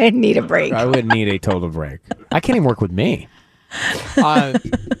 I would need a break. I would need a total break. I can't even work with me.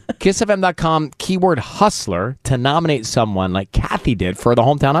 KissFM.com, keyword hustler, to nominate someone like Kathy did for the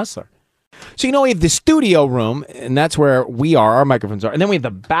Hometown Hustler. So, we have the studio room, and that's where we are, our microphones are. And then we have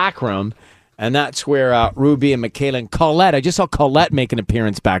the back room, and that's where Ruby and Michaela and Colette, I just saw Colette make an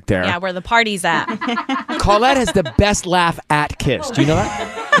appearance back there. Yeah, where the party's at. Colette has the best laugh at Kiss. Do you know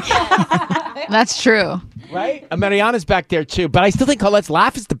that? That's true. Right? Mariana's back there, too. But I still think Colette's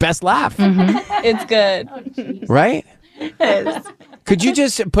laugh is the best laugh. Mm-hmm. It's good. Right? Yes. Could you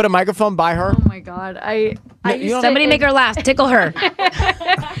just put a microphone by her? Oh my God. Somebody make her laugh. Tickle her.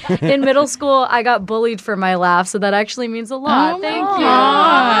 In middle school, I got bullied for my laugh, so that actually means a lot. Thank you.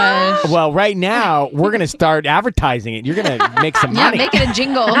 Well, right now, we're going to start advertising it. You're going to make some money. Yeah, make it a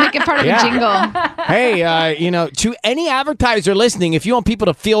jingle. Make it part of a jingle. Hey, to any advertiser listening, if you want people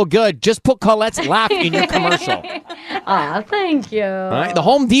to feel good, just put Colette's laugh in your commercial. Aw, thank you. All right, the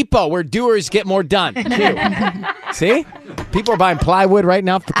Home Depot, where doers get more done. See? People are buying plywood right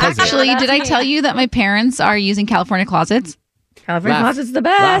now because Actually, did I tell you that my parents are using California closets? California closet's the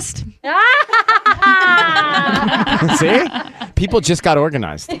best. See? People just got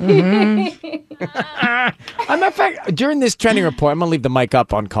organized. Mm-hmm. As a matter of fact, during this trending report, I'm going to leave the mic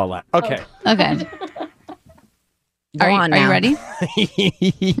up on Colette. Okay. Okay. Are you ready?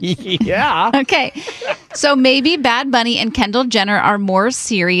 Yeah. Okay. So maybe Bad Bunny and Kendall Jenner are more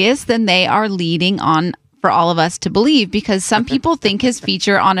serious than they are leading on for all of us to believe because some people think his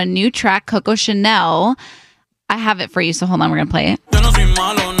feature on a new track, Coco Chanel. I have it for you, so hold on, we're going to play it.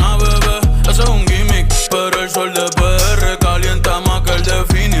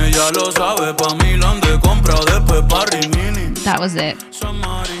 That was it.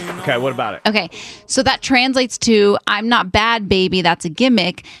 Okay, what about it? Okay, so that translates to I'm not bad, baby, that's a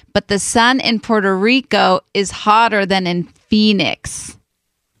gimmick, but the sun in Puerto Rico is hotter than in Phoenix.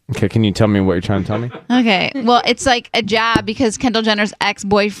 Okay, can you tell me what you're trying to tell me? Okay, well, it's like a jab because Kendall Jenner's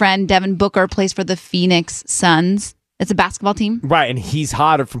ex-boyfriend, Devin Booker, plays for the Phoenix Suns. It's a basketball team. Right, and he's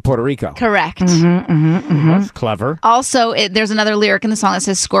hotter from Puerto Rico. Correct. That's clever. Also, there's another lyric in the song that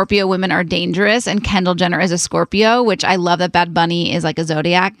says Scorpio women are dangerous, and Kendall Jenner is a Scorpio, which I love that Bad Bunny is like a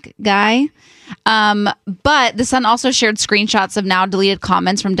Zodiac guy. But the Sun also shared screenshots of now deleted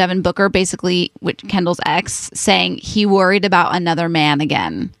comments from Devin Booker, basically with Kendall's ex, saying he worried about another man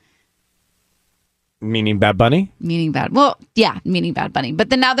again. Meaning Bad Bunny? Meaning Bad Bunny.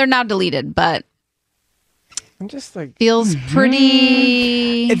 But then they're now deleted, but I'm just like feels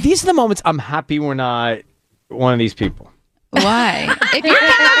pretty. These are the moments I'm happy we're not one of these people. Why? If you're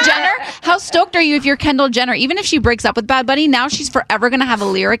Kendall Jenner, how stoked are you if you're Kendall Jenner? Even if she breaks up with Bad Bunny, now she's forever going to have a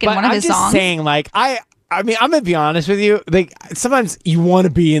lyric in one of his songs. I'm just saying, like, I mean, I'm going to be honest with you. Like, sometimes you want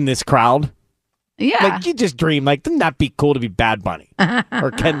to be in this crowd. Yeah. Like, you just dream, like, doesn't that be cool to be Bad Bunny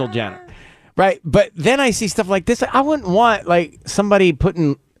or Kendall Jenner? Right? But then I see stuff like this. I wouldn't want, like, somebody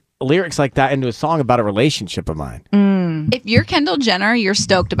putting lyrics like that into a song about a relationship of mine. If you're Kendall Jenner, you're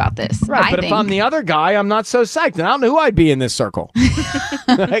stoked about this. Right, but if I'm the other guy, I'm not so psyched. And I don't know who I'd be in this circle.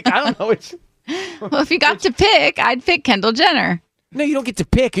 Like, I don't know which. Well, if you got to pick, I'd pick Kendall Jenner. No, you don't get to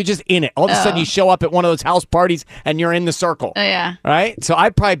pick. You're just in it. All of a sudden, you show up at one of those house parties and you're in the circle. Yeah. Right? So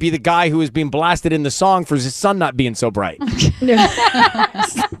I'd probably be the guy who is being blasted in the song for his sun not being so bright.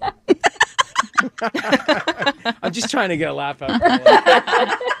 I'm just trying to get a laugh out of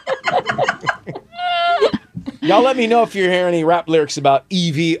it. Y'all let me know if you're hearing any rap lyrics about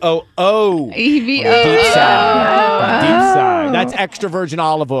EVOO. EVOO. Deep side. Deep side. That's extra virgin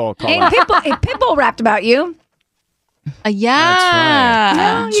olive oil. Hey, Pitbull rapped about you. Yeah.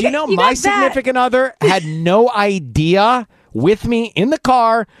 That's right. Do you know my significant other had no idea with me in the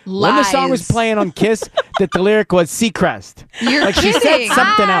car when the song was playing on Kiss that the lyric was Seacrest. You're like kidding. She said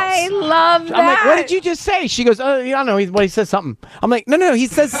something else. I love that. I'm like, what did you just say? She goes, oh, I don't know. He says something. I'm like, no, he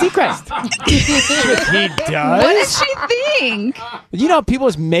says Seacrest. He does? What does she think? You know, people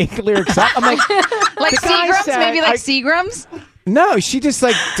just make lyrics up. I'm like Seagrams? Maybe like Seagrams? No, she just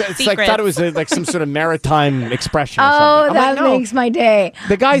like thought it was like some sort of maritime expression. Or something. That makes my day.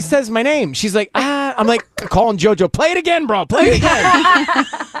 The guy says my name. She's like, I'm like calling JoJo. Play it again, bro. Play it again.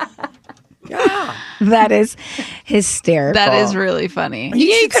 Yeah, that is hysterical. That is really funny.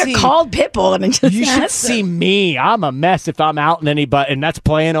 You could have called Pitbull and just you should see me. I'm a mess if I'm out in anybody and that's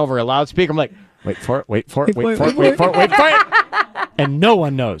playing over a loudspeaker. I'm like, wait for it, wait for it. And no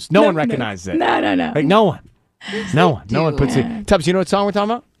one knows. No one recognizes it. No. Like no one. No one puts it. Tubbs, you know what song we're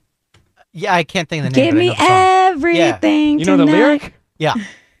talking about? Yeah, I can't think of the name. Give me everything. You know the lyric? Yeah.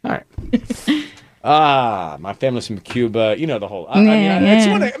 All right. My family's from Cuba. You know the whole.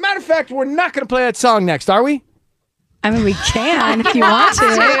 Matter of fact, we're not going to play that song next, are we? I mean, we can if you want to.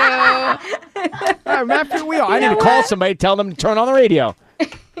 All right, we are. I need to call somebody, tell them to turn on the radio.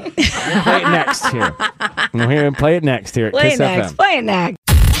 We'll play it next here. We'll hear him play it next here at Play Kiss it next. FM. Play it next.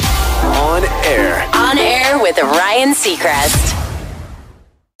 On air. On air with Ryan Seacrest.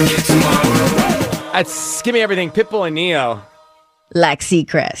 That's Give Me Everything, Pitbull and Neo. Like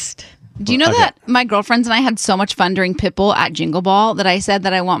Seacrest. Do you know that my girlfriends and I had so much fun during Pitbull at Jingle Ball that I said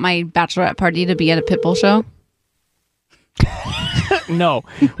that I want my bachelorette party to be at a Pitbull show? No,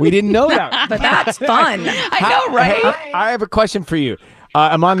 we didn't know that. But that's fun. I know, right? I have a question for you.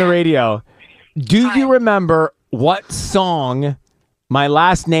 I'm on the radio. Do you remember what song my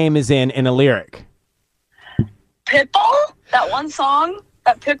last name is in a lyric? Pitbull? That one song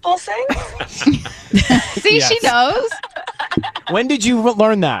that Pitbull sings? See, Yes. she knows. When did you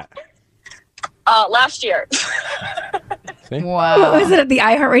learn that? Last year. Wow. Was it at the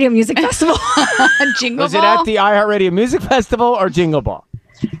iHeartRadio Music Festival? Jingle Was Ball? it at the iHeartRadio Music Festival or Jingle Ball?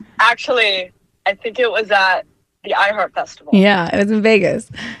 Actually, I think it was at the iHeart Festival. Yeah, it was in Vegas.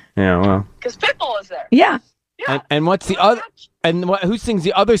 Yeah, well. Because Pitbull was there. Yeah. And what's the other? And who sings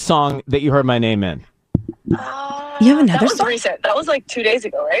the other song that you heard my name in? You have another That was song? recent. That was like 2 days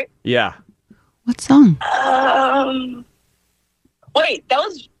ago, right? Yeah. What song? Wait,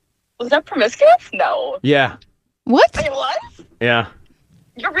 was that Promiscuous? No. Yeah. What? It was? Yeah.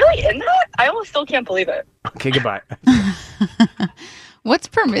 You're really in that? I almost still can't believe it. Okay, goodbye. What's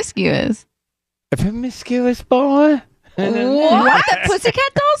Promiscuous? A promiscuous boy. What? That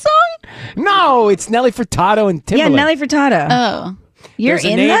Pussycat Doll song? No, it's Nelly Furtado and Timberlake. Yeah, Nelly Furtado. Oh. You're There's a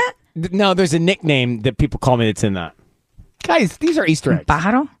in name- that? No, there's a nickname that people call me that's in that. Guys, these are Easter eggs.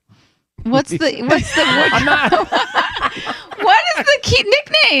 Pájaro? What's the I'm not. what is the key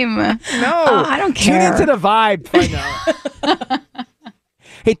nickname? No. I don't Tune care. into the vibe. Find out.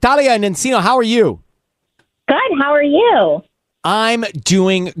 Hey, Talia and Encino, how are you? Good. How are you? I'm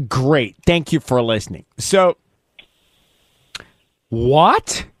doing great. Thank you for listening. So,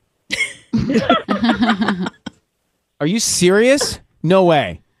 what? Are you serious? No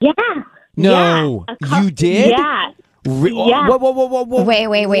way. Yeah. No. Yeah. You did? Yeah. Yeah. Whoa.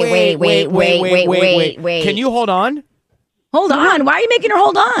 Wait. Can you hold on? Hold on. Why are you making her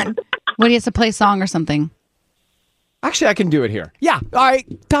hold on? What, he has to play a song or something? Actually, I can do it here. Yeah. All right.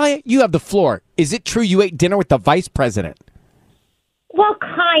 Talia, you have the floor. Is it true you ate dinner with the vice president? Well,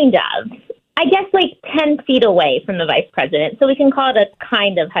 kind of. I guess like 10 feet away from the vice president. So we can call it a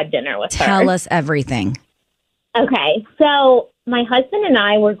kind of had dinner with her. Tell us everything. Okay. So my husband and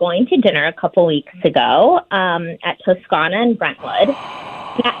I were going to dinner a couple weeks ago at Toscana in Brentwood,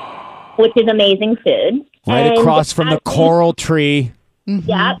 which is amazing food. Right And across from the coral tree.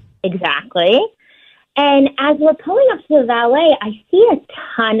 Yep, exactly. And as we're pulling up to the valet, I see a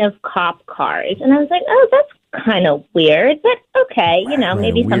ton of cop cars. And I was like, oh, that's kind of weird. But okay,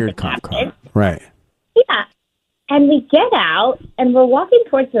 maybe something happened. Right. Yeah. And we get out, and we're walking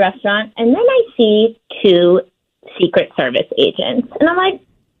towards the restaurant, and then I see two Secret Service agents. And I'm like,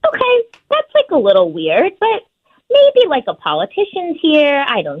 okay, that's like a little weird, but maybe like a politician's here.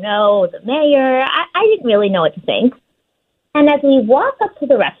 I don't know, the mayor. I didn't really know what to think. And as we walk up to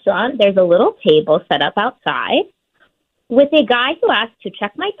the restaurant, there's a little table set up outside with a guy who asked to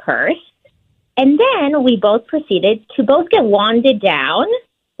check my purse. And then we both proceeded to both get wanded down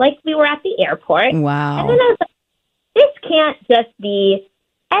like we were at the airport. Wow. And then I was like, this can't just be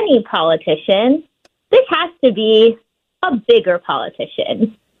any politician. This has to be a bigger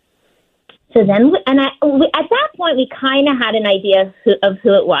politician. So then, at that point, we kind of had an idea of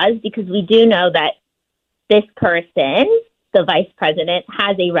who it was, because we do know that this person, the vice president,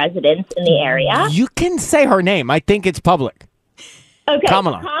 has a residence in the area. You can say her name. I think it's public. Okay,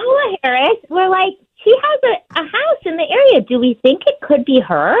 Kamala Harris. We're like, she has a house in the area. Do we think it could be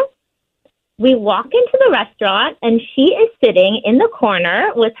her? We walk into the restaurant, and she is sitting in the corner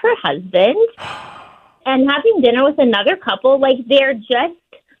with her husband and having dinner with another couple. Like, they're just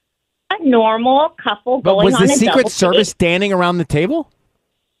a normal couple But going was on the a Secret double Service date. standing around the table?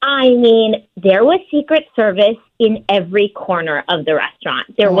 I mean, there was Secret Service in every corner of the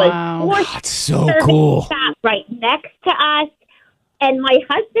restaurant. There Wow. was That's so service cool. staff right next to us. And my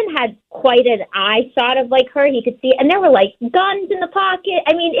husband had quite an eye shot of like her. He could see, and there were like guns in the pocket.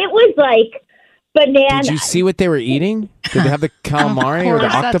 I mean, it was like bananas. Did you see what they were eating? Did they have the calamari or the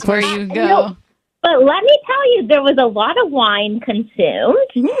octopus? That's where you go. No, but let me tell you, there was a lot of wine consumed,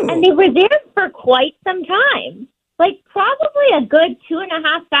 and they were there for quite some time. Like probably a good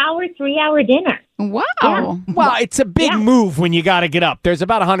 2.5 hour, 3 hour dinner. Wow. Yeah. Well, it's a big move when you got to get up. There's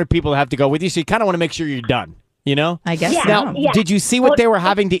about 100 people that have to go with you, so you kind of want to make sure you're done. You know? I guess so. Now, did you see what they were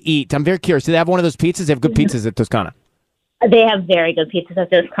having to eat? I'm very curious. Do they have one of those pizzas? They have good pizzas at Toscana. They have very good pizzas at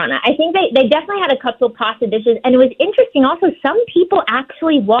Toscana. I think they definitely had a couple of pasta dishes. And it was interesting also, some people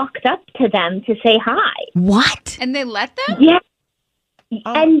actually walked up to them to say hi. What? And they let them? Yeah.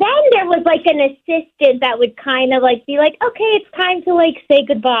 And then there was like an assistant that would kind of like be like, okay, it's time to like say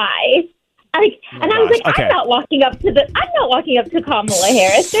goodbye. Like, and I was like, Okay. I'm not walking up to Kamala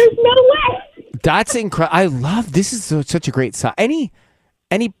Harris. There's no way. That's incredible. I love this. Is such a great side. Any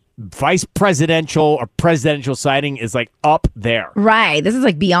vice presidential or presidential sighting is like up there. Right. This is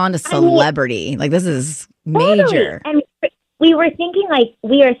like beyond a celebrity. Like this is major. Totally. And we were thinking like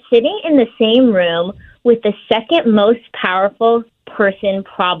we are sitting in the same room with the second most powerful person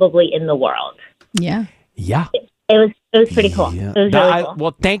probably in the world. Yeah. Yeah. It was pretty cool. Yeah. It was really cool.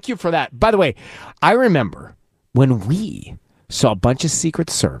 Well, thank you for that. By the way, I remember when we saw a bunch of Secret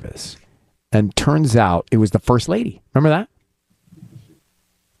Service, and turns out it was the First Lady. Remember that?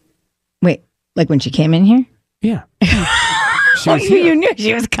 Wait, like when she came in here? Yeah. You knew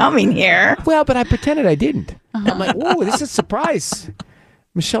she was coming here. Well, but I pretended I didn't. I'm like, whoa, this is a surprise.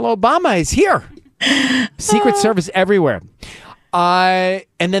 Michelle Obama is here. Secret Service everywhere. And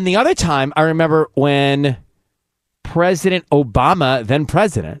then the other time, I remember when President Obama, then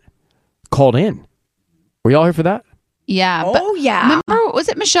president, called in. Were y'all here for that? Yeah. Oh, yeah. Remember, was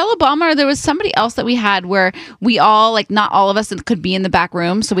it Michelle Obama or there was somebody else that we had where we all, like, not all of us could be in the back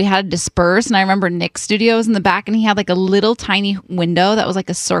room, so we had to disperse. And I remember Nick's studio was in the back, and he had like a little tiny window that was like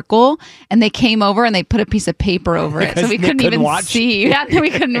a circle, and they came over and they put a piece of paper over it, so we couldn't even see. Yeah,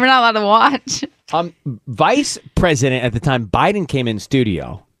 we're not allowed to watch. Vice President at the time, Biden came in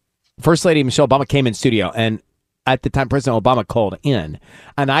studio. First Lady Michelle Obama came in studio, and at the time, President Obama called in.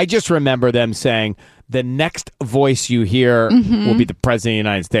 And I just remember them saying, the next voice you hear will be the President of the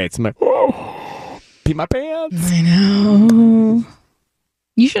United States. I'm like, oh, pee my pants. I know.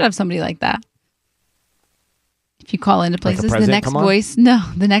 You should have somebody like that. If you call into places, Like the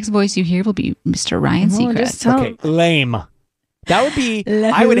next voice you hear will be Mr. Ryan Seacrest. Okay, lame. That would be,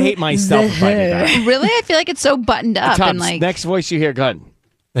 I would hate myself if I did that. Really? I feel like it's so buttoned up. Tom, And like, next voice you hear, go ahead.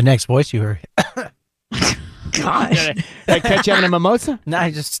 The next voice you heard. Gosh. Did I catch you having a mimosa? No,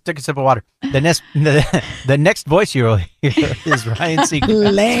 I just took a sip of water. The next voice you will hear is Ryan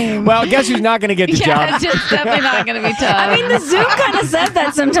Seacrest. Lame. Well, guess who's not going to get the job? it's definitely not going to be tough. I mean, the Zoom kind of says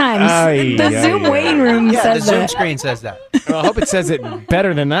that sometimes. Ay, the ay, Zoom ay. waiting room Yeah, says the Zoom that. screen says that. Well, I hope it says it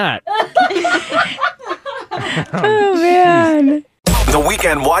better than that. Oh, man. The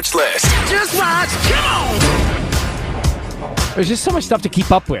Weekend Watch List. Just watch. Come on. There's just so much stuff to keep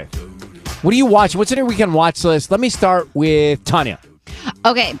up with. What are you watching? What's in your weekend watch list? Let me start with Tanya.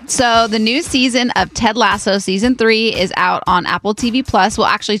 Okay, so the new season of Ted Lasso, season 3, is out on Apple TV Plus. Well,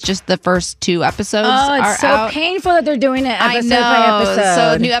 actually, it's just the first 2 episodes Oh, it's are so out. painful that they're doing it I episode know. by episode.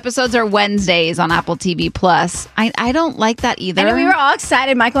 So new episodes are Wednesdays on Apple TV Plus. I don't like that either. And we were all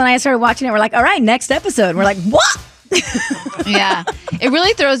excited. Michael and I started watching it. We're like, all right, next episode. And we're like, what? Yeah, it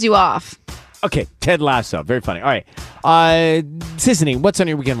really throws you off. Okay, Ted Lasso. Very funny. All right. Sissany, what's on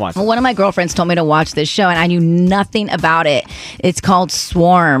your weekend watch? One of my girlfriends told me to watch this show, and I knew nothing about it. It's called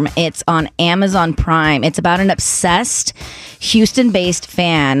Swarm. It's on Amazon Prime. It's about an obsessed Houston-based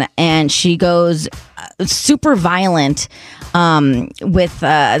fan, and she goes super violent with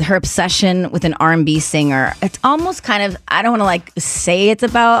her obsession with an R&B singer. It's almost kind of, I don't want to like say it's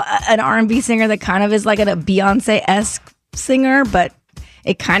about an R&B singer that kind of is like a Beyonce-esque singer, but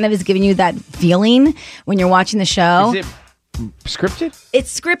it kind of is giving you that feeling when you're watching the show. Is it scripted?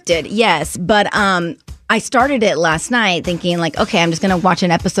 It's scripted, yes. But I started it last night thinking like, okay, I'm just going to watch an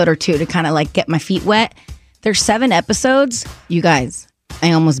episode or 2 to kind of like get my feet wet. There's 7 episodes. You guys,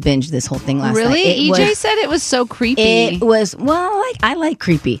 I almost binged this whole thing last night. Really? EJ said it was so creepy. It was, well, I like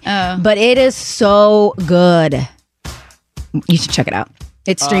creepy. But it is so good. You should check it out.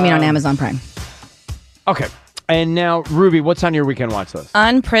 It's streaming on Amazon Prime. Okay. And now, Ruby, what's on your weekend watch list?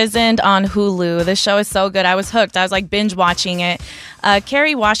 Unprisoned on Hulu. This show is so good. I was hooked. I was like binge watching it.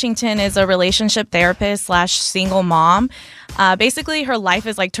 Carrie Washington is a relationship therapist / single mom. Basically, her life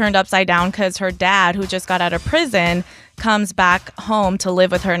is like turned upside down because her dad, who just got out of prison, comes back home to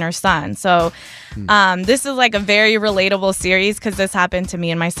live with her and her son. So this is like a very relatable series because this happened to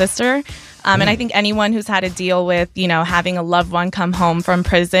me and my sister. And I think anyone who's had to deal with, having a loved one come home from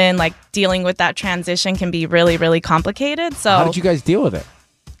prison, like dealing with that transition can be really, really complicated. So how did you guys deal with it?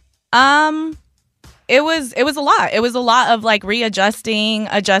 It was a lot. It was a lot of like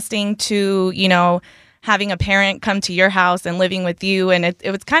adjusting to, having a parent come to your house and living with you. And it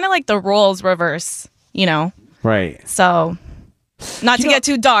was kind of like the roles reverse, Right. So not to get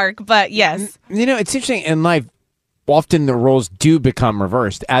too dark, but yes. It's interesting in life. Often the roles do become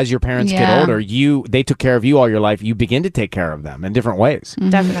reversed. As your parents get older, they took care of you all your life. You begin to take care of them in different ways. Mm-hmm.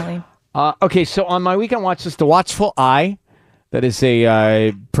 Definitely. Okay, so on my weekend watch list, The Watchful Eye. That is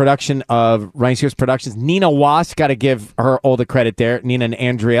a production of Ryan Seacrest Productions. Nina Wass, got to give her all the credit there. Nina and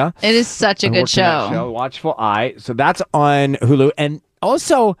Andrea. It is such a good show. Watchful Eye. So that's on Hulu. And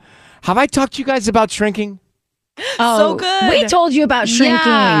also, have I talked to you guys about shrinking? Oh, so good. We told you about shrinking.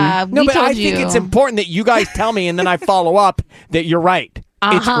 Yeah, No, but I think it's important that you guys tell me and then I follow up that you're right.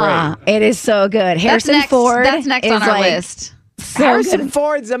 It's great. It is so good. Harrison Ford. That's next on our list. So Harrison good.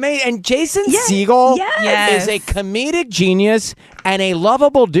 Ford's amazing. And Jason Segel Yes. is a comedic genius and a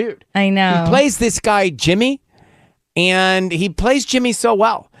lovable dude. I know. He plays this guy, Jimmy, and he plays Jimmy so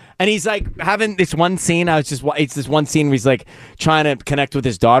well. And he's like having this one scene. It's this one scene where he's like trying to connect with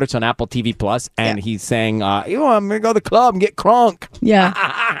his daughter. It's on Apple TV Plus, and he's saying, I'm gonna go to the club and get crunk.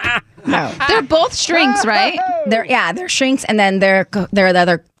 Yeah. No. They're both shrinks, right? They're shrinks, and then they're the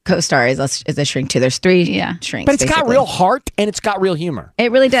other co-star is a shrink too. There's 3 shrinks. But it's got basically. real heart and it's got real humor.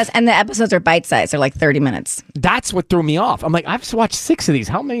 It really does. And the episodes are bite-sized. They're like 30 minutes. That's what threw me off. I'm like, I've watched 6 of these.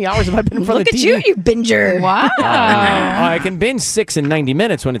 How many hours have I been in front Look of at TV? you binger. Wow. I can binge 6 in 90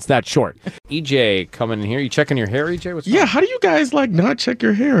 minutes when it's that short. EJ coming in here. You checking your hair, EJ? What's Yeah, how do you guys like not check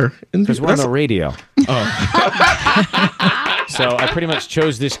your hair? Because we're on the radio. Oh. So I pretty much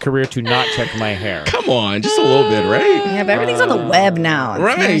chose this career to not check my hair. Come on, just a little bit, right? Yeah, but everything's on the web now.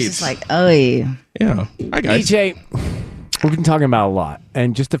 It's just like, oh, yeah. Hi, guys. EJ, we've been talking about a lot.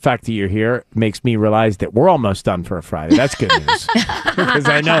 And just the fact that you're here makes me realize that we're almost done for a Friday. That's good news. Because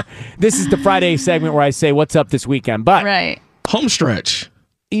I know this is the Friday segment where I say, what's up this weekend? But home stretch.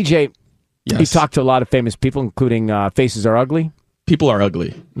 EJ, you talked to a lot of famous people, including Faces Are Ugly. People Are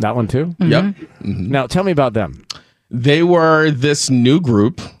Ugly. That one too? Yep. Mm-hmm. Now, tell me about them. They were this new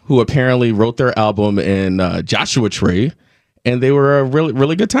group who apparently wrote their album in Joshua Tree, and they were a really,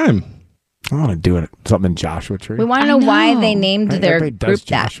 really good time. I want to do something in Joshua Tree. we want to know why they named their Everybody group does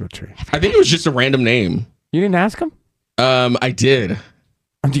that. Joshua Tree. I think it was just a random name. You didn't ask him? I did.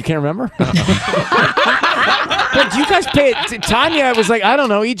 You can't remember? But you guys pay it. Tanya was like, I don't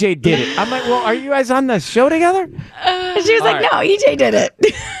know, EJ did it. I'm like, well, are you guys on the show together? She was like, no, EJ did it.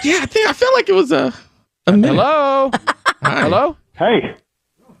 Yeah, I felt like it was a minute. Hello? Hi. Hello? Hey.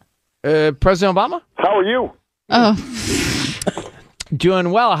 President Obama? How are you? Oh.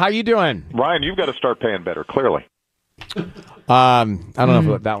 Doing well. How you doing? Ryan, you've got to start paying better, clearly. I don't know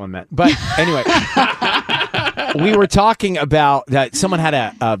what that one meant. But anyway, we were talking about that someone had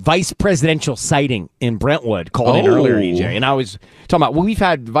a vice presidential sighting in Brentwood called in earlier, EJ. And I was talking about, we've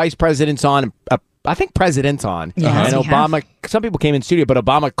had vice presidents on, I think presidents on. Yes, and we Obama, some people came in studio, but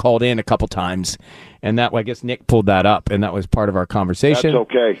Obama called in a couple times. And that, I guess Nick pulled that up, and that was part of our conversation.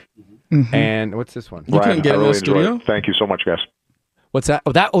 That's okay. And what's this one? You couldn't get I in really the studio? enjoyed it. Thank you so much, guys. What's that?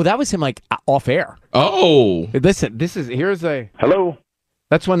 That was him like off air. Oh. Listen, here's a... Hello.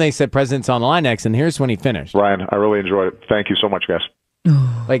 That's when they said president's on the line next, and here's when he finished. Ryan, I really enjoyed it. Thank you so much, guys.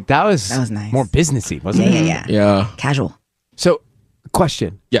 Like, that was nice. more businessy, wasn't it? Yeah. Casual. So,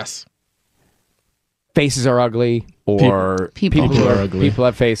 question. Yes. Faces are ugly, or People are ugly. People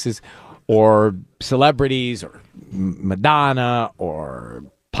have faces, or celebrities, or Madonna, or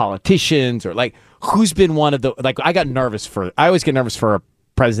politicians, or like, who's been one of the, like, I always get nervous for a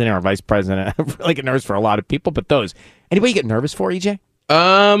president or a vice president. I really get nervous for a lot of people, but those. Anybody get nervous for, EJ?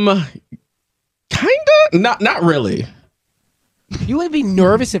 Kinda? Not really. You would be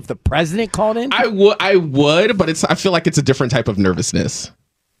nervous if the president called in? I would, but I feel like it's a different type of nervousness.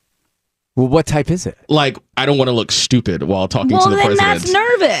 Well, what type is it? Like, I don't want to look stupid while talking to the president. That's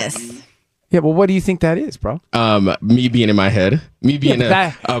nervous. Yeah, well, what do you think that is, bro? Me being in my head. Me being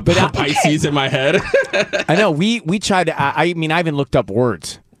a Pisces in my head. I know. We tried to, I mean, I even looked up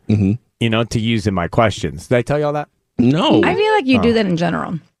words, to use in my questions. Did I tell you all that? No. I feel like you do that in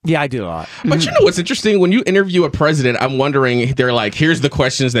general. Yeah, I do a lot. But you know what's interesting? When you interview a president, I'm wondering, they're like, here's the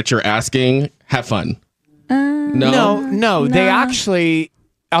questions that you're asking. Have fun. No. They actually,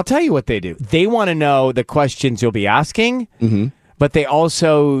 I'll tell you what they do. They want to know the questions you'll be asking, but they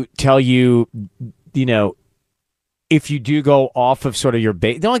also tell you, if you do go off of sort of your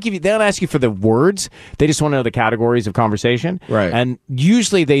base, they don't ask you for the words. They just want to know the categories of conversation. Right. And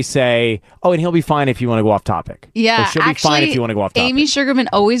usually they say, oh, and he'll be fine if you want to go off topic. Yeah, Or she'll be fine if you want to go off topic. Amy Sugarman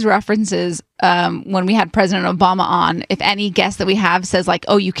always references when we had President Obama on, if any guest that we have says like,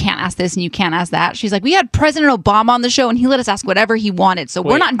 oh, you can't ask this and you can't ask that, she's like, we had President Obama on the show and he let us ask whatever he wanted. So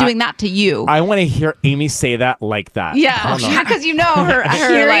we're not doing that to you. I want to hear Amy say that like that. Yeah, because you know her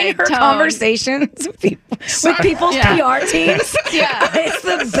Hearing her tone. conversations with people's PR teams. Yeah, it's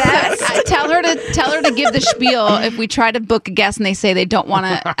the best. Tell her to give the spiel if we try to book a guest and they say they don't want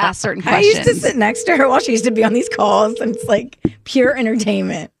to ask certain questions. I used to sit next to her while she used to be on these calls, and it's like pure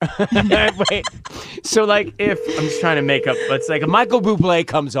entertainment. Wait, so like if I'm just trying to make up, it's like a Michael Bublé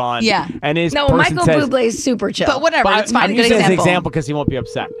comes on, and his person Michael says, Bublé is super chill, but whatever, it's fine. I'm Good using example. as an example because he won't be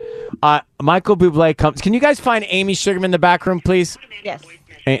upset. Michael Bublé comes. Can you guys find Amy Sugarman in the back room, please? Yes.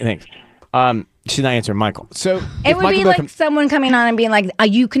 Thanks. She's not answering Michael. So It would be like someone coming on and being like,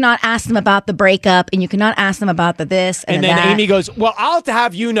 you cannot ask them about the breakup, and you cannot ask them about the this and then that. Amy goes, well, I'll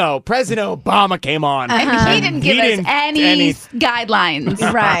have you know, President Obama came on. And he didn't give us any guidelines.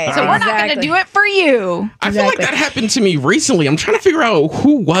 Right. So we're not going to do it for you. I feel like that happened to me recently. I'm trying to figure out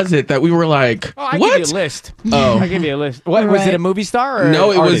who was it that we were like, I what? give you a list. Oh. I give you a list. What was it? A movie star? Or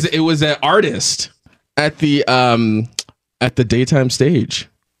No, artist? it was an artist at the daytime stage.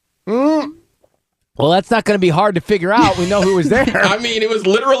 Well, that's not going to be hard to figure out. We know who was there. I mean, it was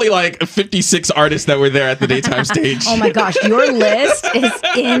literally like 56 artists that were there at the daytime stage. Oh my gosh, your list is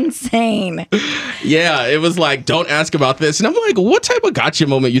insane. Yeah, it was like, don't ask about this. And I'm like, what type of gotcha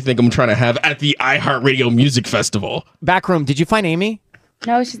moment you think I'm trying to have at the iHeartRadio Music Festival? Backroom, did you find Amy?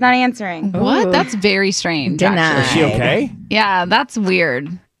 No, she's not answering. What? Ooh. That's very strange. Denied. Is she okay? Yeah, that's weird.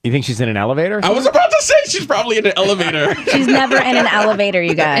 You think she's in an elevator? I was about to say she's probably in an elevator. She's never in an elevator,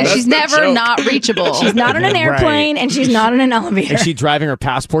 you guys. And she's never not reachable. She's not on an airplane, and she's not in an elevator. Is she driving her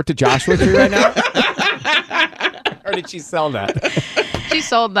passport to Joshua Tree right now? Or did she sell that? She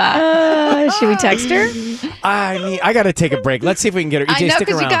sold that. Should we text her? I mean, I got to take a break. Let's see if we can get her. EJ, I know, stick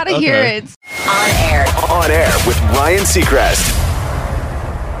because around. you got to hear it. On air with Ryan Seacrest.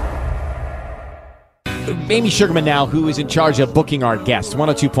 Amy Sugarman now, who is in charge of booking our guests,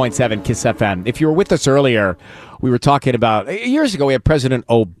 102.7 KISS FM. If you were with us earlier, we were talking about, years ago, we had President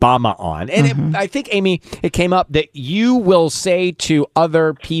Obama on. And I think, Amy, it came up that you will say to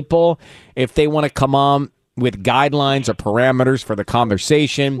other people, if they want to come on with guidelines or parameters for the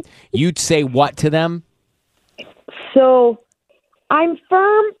conversation, you'd say what to them? So I'm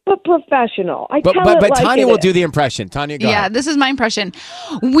firm but professional. But Tanya will do the impression. Tanya, go Yeah, ahead. this is my impression.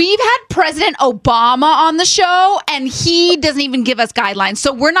 We've had President Obama on the show, and he doesn't even give us guidelines.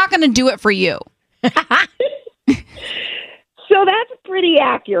 So we're not going to do it for you. So that's pretty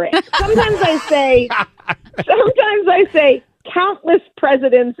accurate. Sometimes I say countless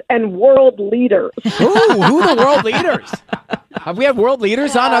presidents and world leaders. Ooh, who are the world leaders? Have we had world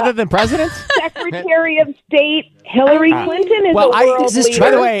leaders on other than presidents? Secretary of State Hillary Clinton is a world leader.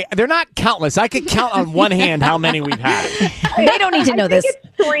 By the way, they're not countless. I could count on one hand how many we've had. They don't need to know this. It's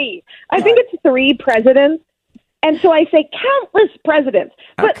 3. I think it's 3 presidents. And so I say countless presidents.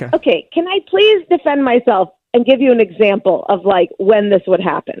 But, okay, can I please defend myself and give you an example of, like, when this would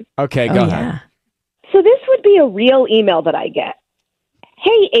happen? Okay, go ahead. So this would be a real email that I get.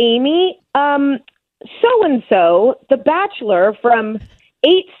 Hey, Amy, so-and-so, The Bachelor from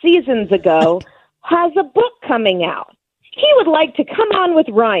 8 seasons ago, has a book coming out. He would like to come on with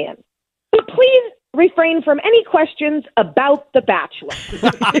Ryan. But please refrain from any questions about The Bachelor.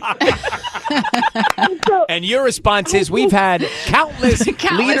 And your response is, we've had countless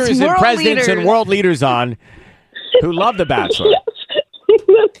leaders and world presidents and leaders. world leaders on who love The Bachelor.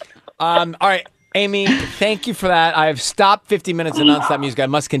 All right, Amy, thank you for that. I've stopped 50 minutes of nonstop music. I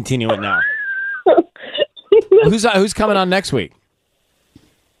must continue it now. Who's coming on next week?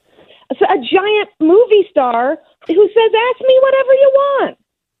 So a giant movie star who says, ask me whatever you want.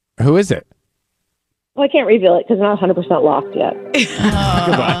 Who is it? Well, I can't reveal it because it's not 100% locked yet.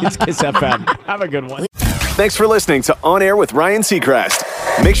 Goodbye. It's KISS FM. Have a good one. Thanks for listening to On Air with Ryan Seacrest.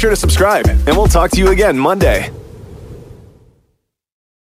 Make sure to subscribe, and we'll talk to you again Monday.